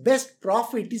best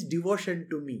profit is devotion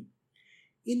to me.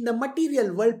 In the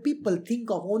material world, people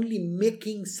think of only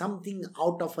making something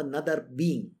out of another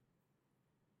being.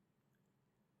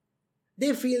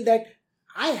 They feel that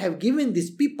I have given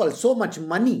these people so much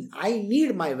money, I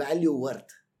need my value worth.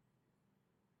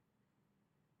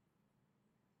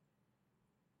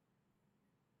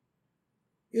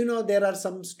 You know, there are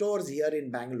some stores here in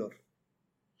Bangalore.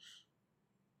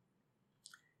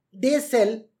 They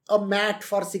sell a mat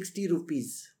for 60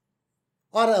 rupees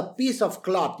or a piece of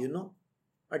cloth,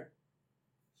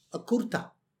 a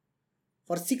kurta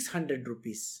for 600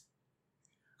 rupees.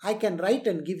 I can write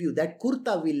and give you that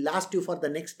kurta will last you for the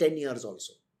next 10 years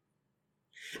also.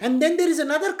 And then there is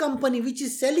another company which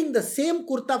is selling the same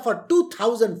kurta for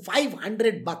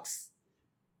 2,500 bucks.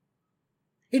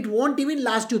 It won't even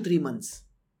last you 3 months.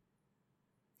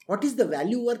 What is the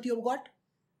value worth you have got?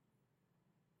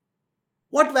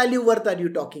 What value worth are you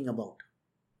talking about?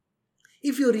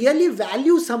 If you really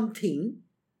value something,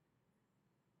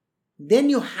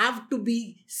 then you have to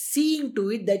be seeing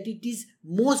to it that it is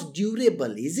most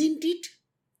durable, isn't it?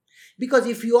 Because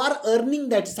if you are earning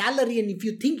that salary and if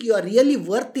you think you are really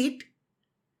worth it,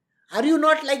 are you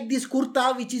not like this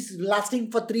kurta which is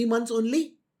lasting for 3 months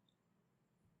only?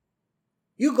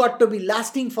 You got to be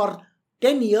lasting for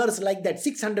 10 years like that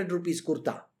 600 rupees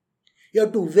kurta. You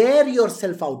have to wear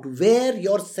yourself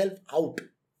out.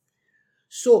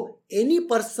 So any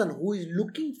person who is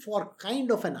looking for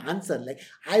kind of an answer like,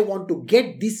 I want to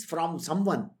get this from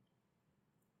someone,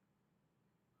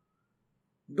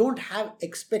 don't have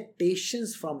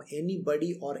expectations from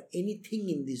anybody or anything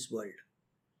in this world.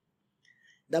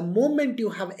 The moment you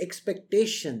have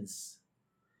expectations,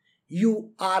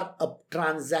 You are a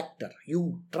transactor.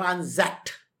 You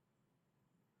transact.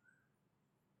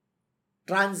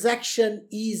 Transaction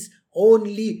is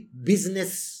only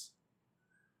business.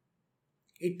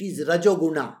 It is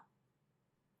Rajoguna.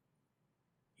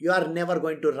 You are never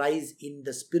going to rise in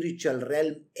the spiritual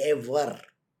realm ever.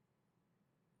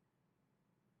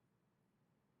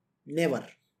 Never.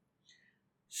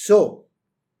 So,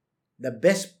 the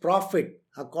best profit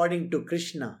according to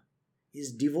Krishna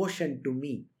is devotion to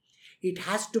me. It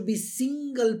has to be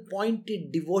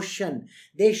single-pointed devotion.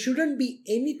 There shouldn't be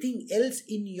anything else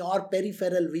in your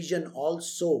peripheral vision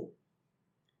also.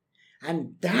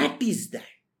 And that is that.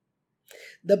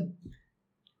 The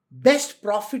best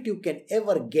profit you can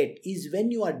ever get is when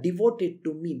you are devoted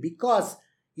to me, because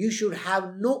you should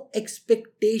have no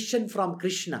expectation from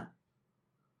Krishna.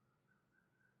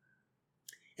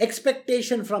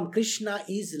 Expectation from Krishna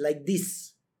is like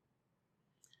this.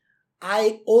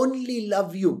 I only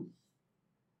love you.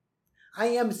 I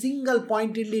am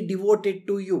single-pointedly devoted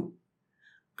to you.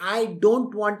 I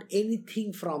don't want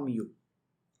anything from you.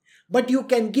 But you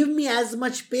can give me as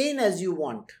much pain as you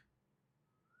want.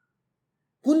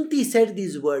 Kunti said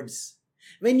these words.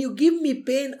 When you give me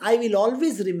pain, I will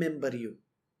always remember you.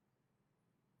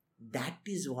 That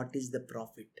is what is the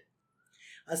profit.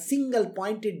 A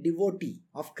single-pointed devotee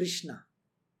of Krishna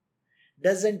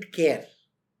doesn't care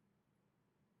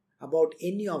about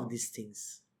any of these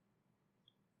things.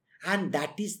 And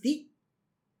that is the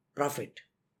profit.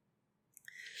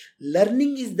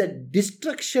 Learning is the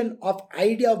destruction of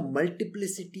idea of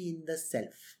multiplicity in the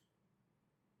self.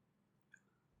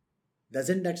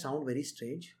 Doesn't that sound very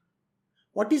strange?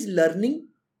 What is learning?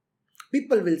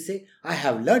 People will say, I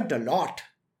have learnt a lot.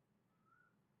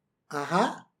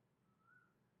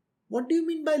 What do you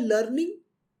mean by learning?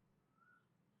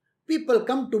 People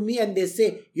come to me and they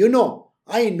say,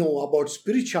 I know about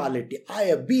spirituality. I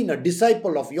have been a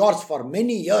disciple of yours for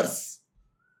many years.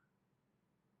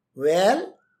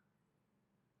 Well,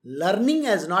 learning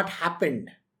has not happened.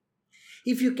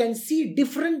 If you can see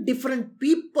different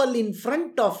people in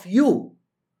front of you,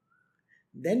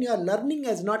 then your learning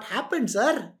has not happened,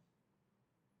 sir.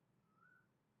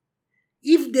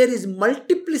 If there is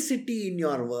multiplicity in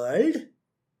your world,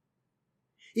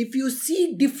 if you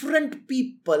see different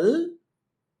people,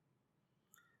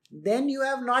 then you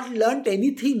have not learnt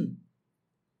anything.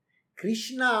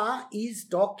 Krishna is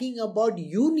talking about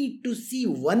you need to see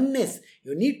oneness.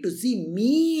 You need to see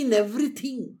me in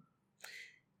everything.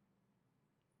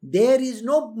 There is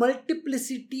no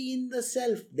multiplicity in the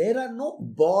self. There are no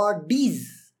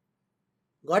bodies.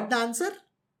 Got the answer?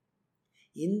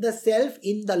 In the self,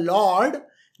 in the Lord,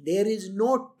 there is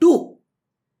no two.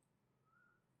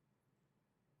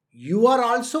 You are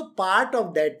also part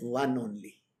of that one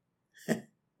only.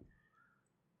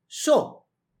 So,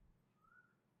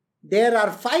 there are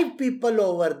 5 people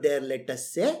over there, let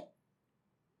us say,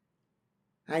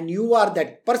 and you are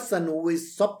that person who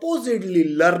is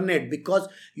supposedly learned because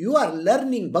you are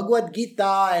learning Bhagavad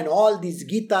Gita and all these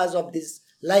Gitas of this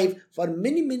life for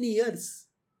many years.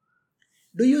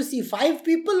 Do you see 5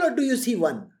 people or do you see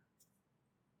 1?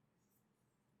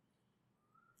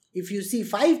 If you see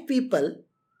 5 people,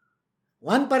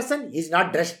 one person is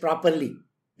not dressed properly,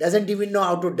 doesn't even know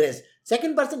how to dress.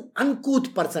 Second person,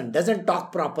 uncouth person, doesn't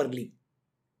talk properly.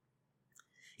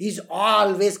 He's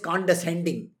always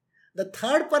condescending. The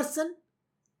third person,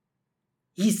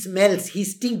 he smells, he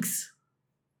stinks.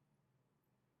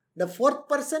 The fourth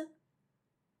person,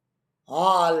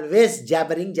 always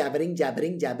jabbering,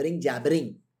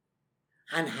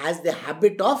 and has the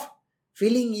habit of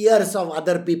filling ears of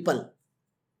other people.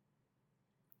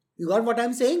 You got what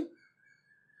I'm saying?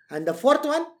 And the fourth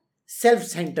one,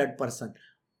 self-centered person.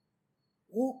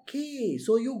 Okay,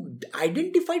 so you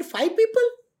identified 5 people?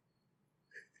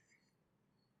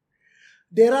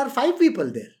 There are 5 people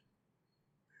there.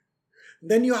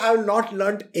 Then you have not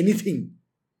learnt anything.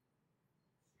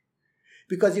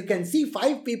 Because you can see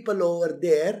 5 people over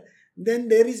there, then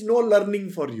there is no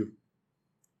learning for you.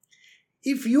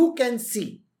 If you can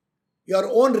see your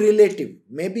own relative,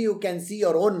 maybe you can see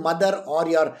your own mother or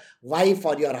your wife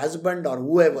or your husband or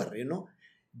whoever,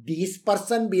 this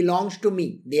person belongs to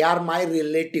me. They are my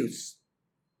relatives.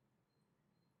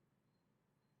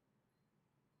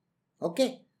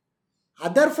 Okay.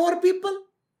 Other 4 people,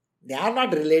 they are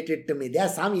not related to me. They are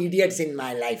some idiots in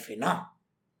my life,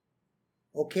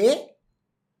 Okay.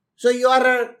 So you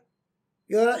are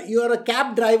a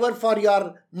cab driver for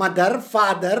your mother,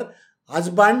 father,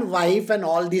 husband, wife and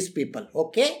all these people.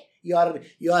 Okay. You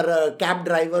are a cab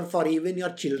driver for even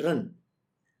your children.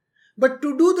 But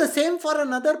to do the same for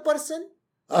another person,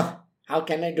 how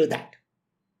can I do that?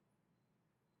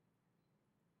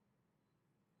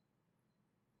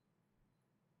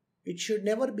 It should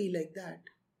never be like that.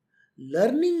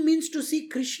 Learning means to see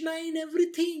Krishna in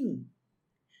everything.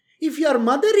 If your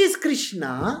mother is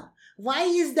Krishna, why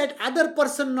is that other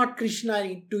person not Krishna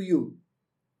to you?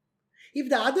 If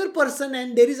the other person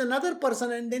and there is another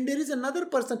person and then there is another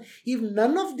person, if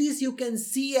none of these you can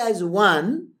see as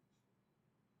one,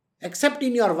 except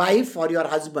in your wife or your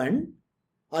husband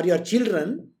or your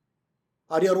children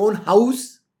or your own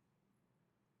house,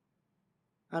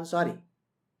 I'm sorry,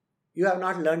 you have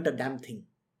not learnt a damn thing.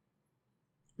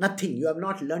 Nothing. You have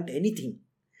not learnt anything.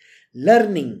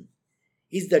 Learning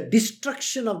is the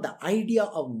destruction of the idea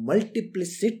of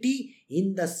multiplicity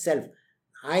in the self.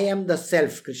 I am the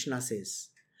self, Krishna says.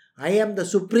 I am the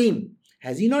supreme.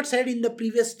 Has he not said in the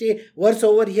previous verse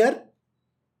over here?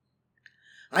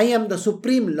 I am the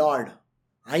supreme Lord.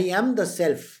 I am the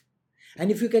self.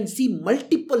 And if you can see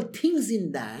multiple things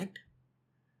in that,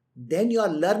 then your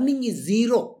learning is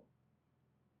zero.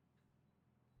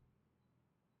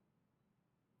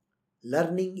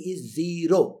 Learning is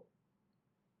zero.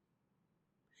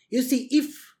 You see,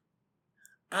 if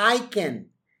I can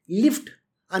lift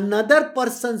another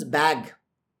person's bag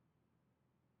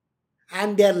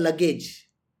and their luggage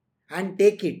and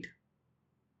take it,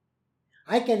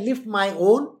 I can lift my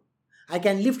own, I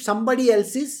can lift somebody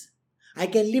else's, I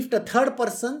can lift a third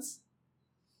person's.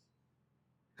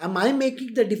 Am I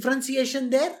making the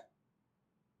differentiation there?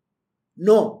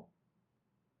 No.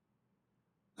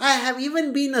 I have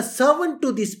even been a servant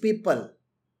to these people.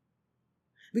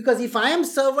 Because if I am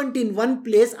servant in one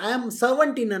place, I am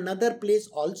servant in another place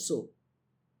also.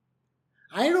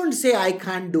 I don't say I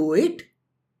can't do it.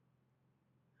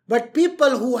 But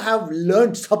people who have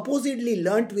learned, supposedly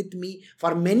learnt with me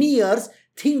for many years,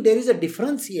 think there is a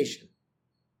differentiation.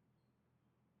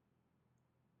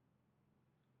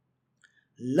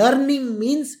 Learning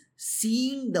means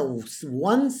seeing the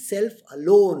one self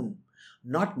alone,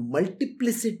 not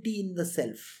multiplicity in the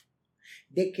self.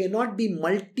 There cannot be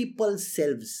multiple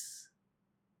selves.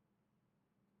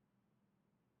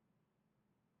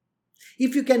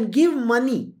 If you can give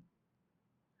money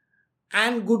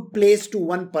and good place to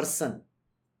one person,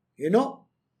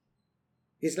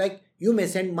 it's like you may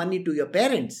send money to your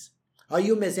parents, or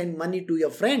you may send money to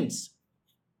your friends,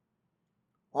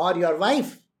 or your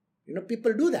wife.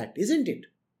 People do that, isn't it?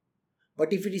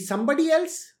 But if it is somebody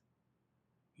else,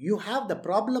 you have the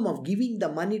problem of giving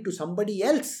the money to somebody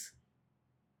else.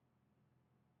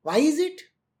 Why is it?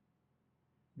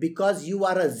 Because you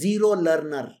are a zero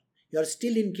learner. You are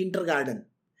still in kindergarten.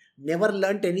 Never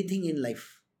learnt anything in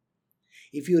life.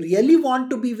 If you really want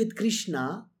to be with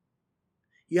Krishna,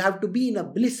 you have to be in a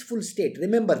blissful state.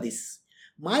 Remember this.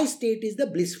 My state is the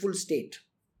blissful state.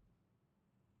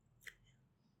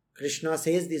 Krishna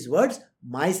says these words,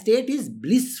 my state is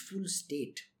blissful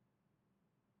state.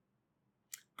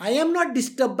 I am not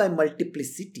disturbed by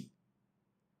multiplicity.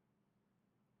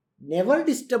 Never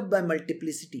disturbed by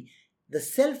multiplicity. The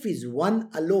self is one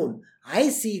alone. I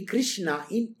see Krishna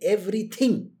in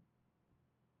everything.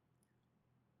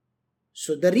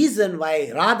 So the reason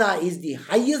why Radha is the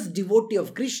highest devotee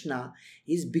of Krishna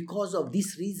is because of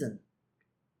this reason.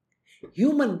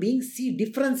 Human beings see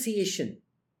differentiation.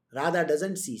 Radha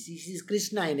doesn't see. She sees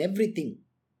Krishna in everything.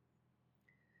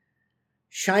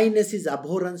 Shyness is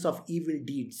abhorrence of evil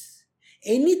deeds.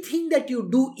 Anything that you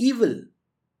do evil.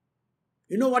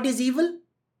 You know what is evil?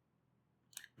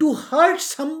 To hurt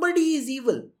somebody is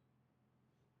evil.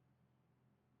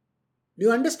 Do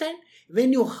you understand?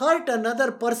 When you hurt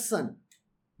another person,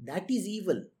 that is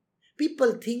evil.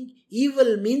 People think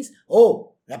evil means,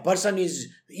 oh, a person is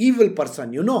evil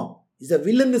person, is a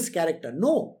villainous character.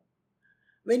 No.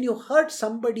 When you hurt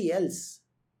somebody else,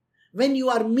 when you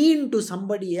are mean to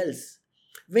somebody else,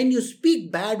 when you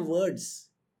speak bad words,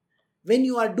 when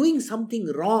you are doing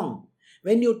something wrong,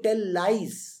 when you tell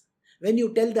lies, when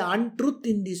you tell the untruth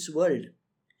in this world,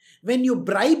 when you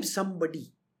bribe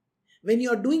somebody, when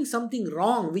you are doing something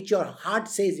wrong, which your heart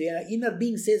says, your inner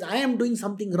being says, I am doing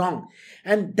something wrong.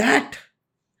 And that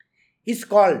is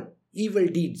called evil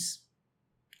deeds.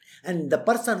 And the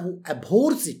person who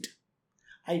abhors it,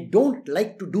 I don't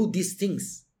like to do these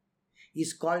things,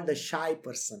 is called the shy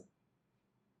person.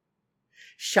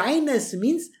 Shyness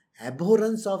means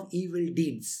abhorrence of evil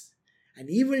deeds. And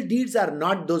evil deeds are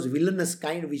not those villainous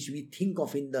kind which we think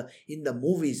of in the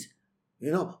movies.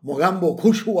 Mogambo,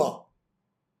 Khushua.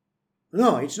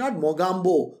 No, it's not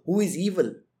Mogambo who is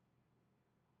evil.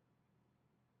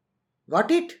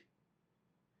 Got it?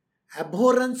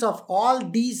 Abhorrence of all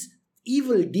these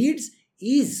evil deeds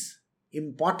is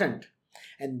important.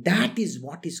 And that is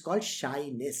what is called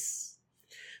shyness.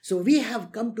 So we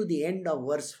have come to the end of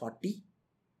verse 40.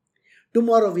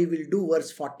 Tomorrow we will do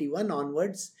verse 41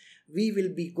 onwards. We will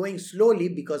be going slowly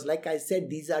because, like I said,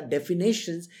 these are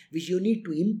definitions which you need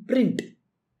to imprint.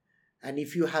 And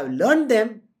if you have learned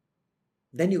them,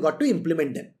 then you got to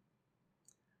implement them.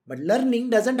 But learning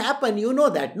doesn't happen, you know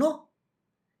that, no?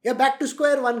 You're back to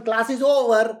square one, class is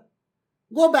over.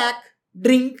 Go back,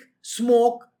 drink,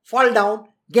 smoke, fall down,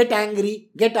 get angry,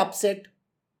 get upset.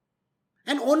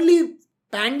 And only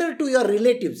pander to your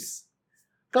relatives.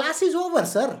 Class is over,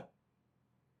 sir.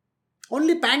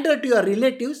 Only pander to your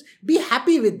relatives, be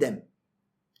happy with them.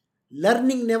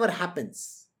 Learning never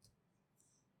happens.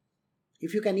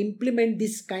 If you can implement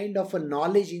this kind of a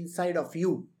knowledge inside of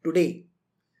you today,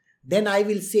 then I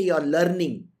will say you're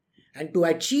learning. And to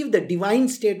achieve the divine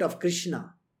state of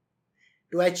Krishna,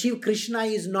 to achieve Krishna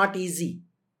is not easy.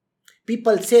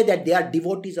 People say that they are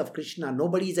devotees of Krishna.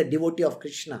 Nobody is a devotee of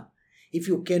Krishna. If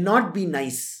you cannot be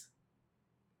nice,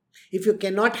 if you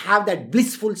cannot have that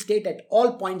blissful state at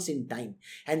all points in time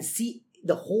and see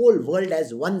the whole world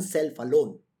as oneself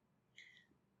alone.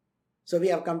 So we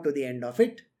have come to the end of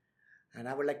it. And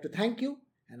I would like to thank you.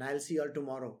 And I'll see you all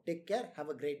tomorrow. Take care. Have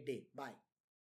a great day. Bye.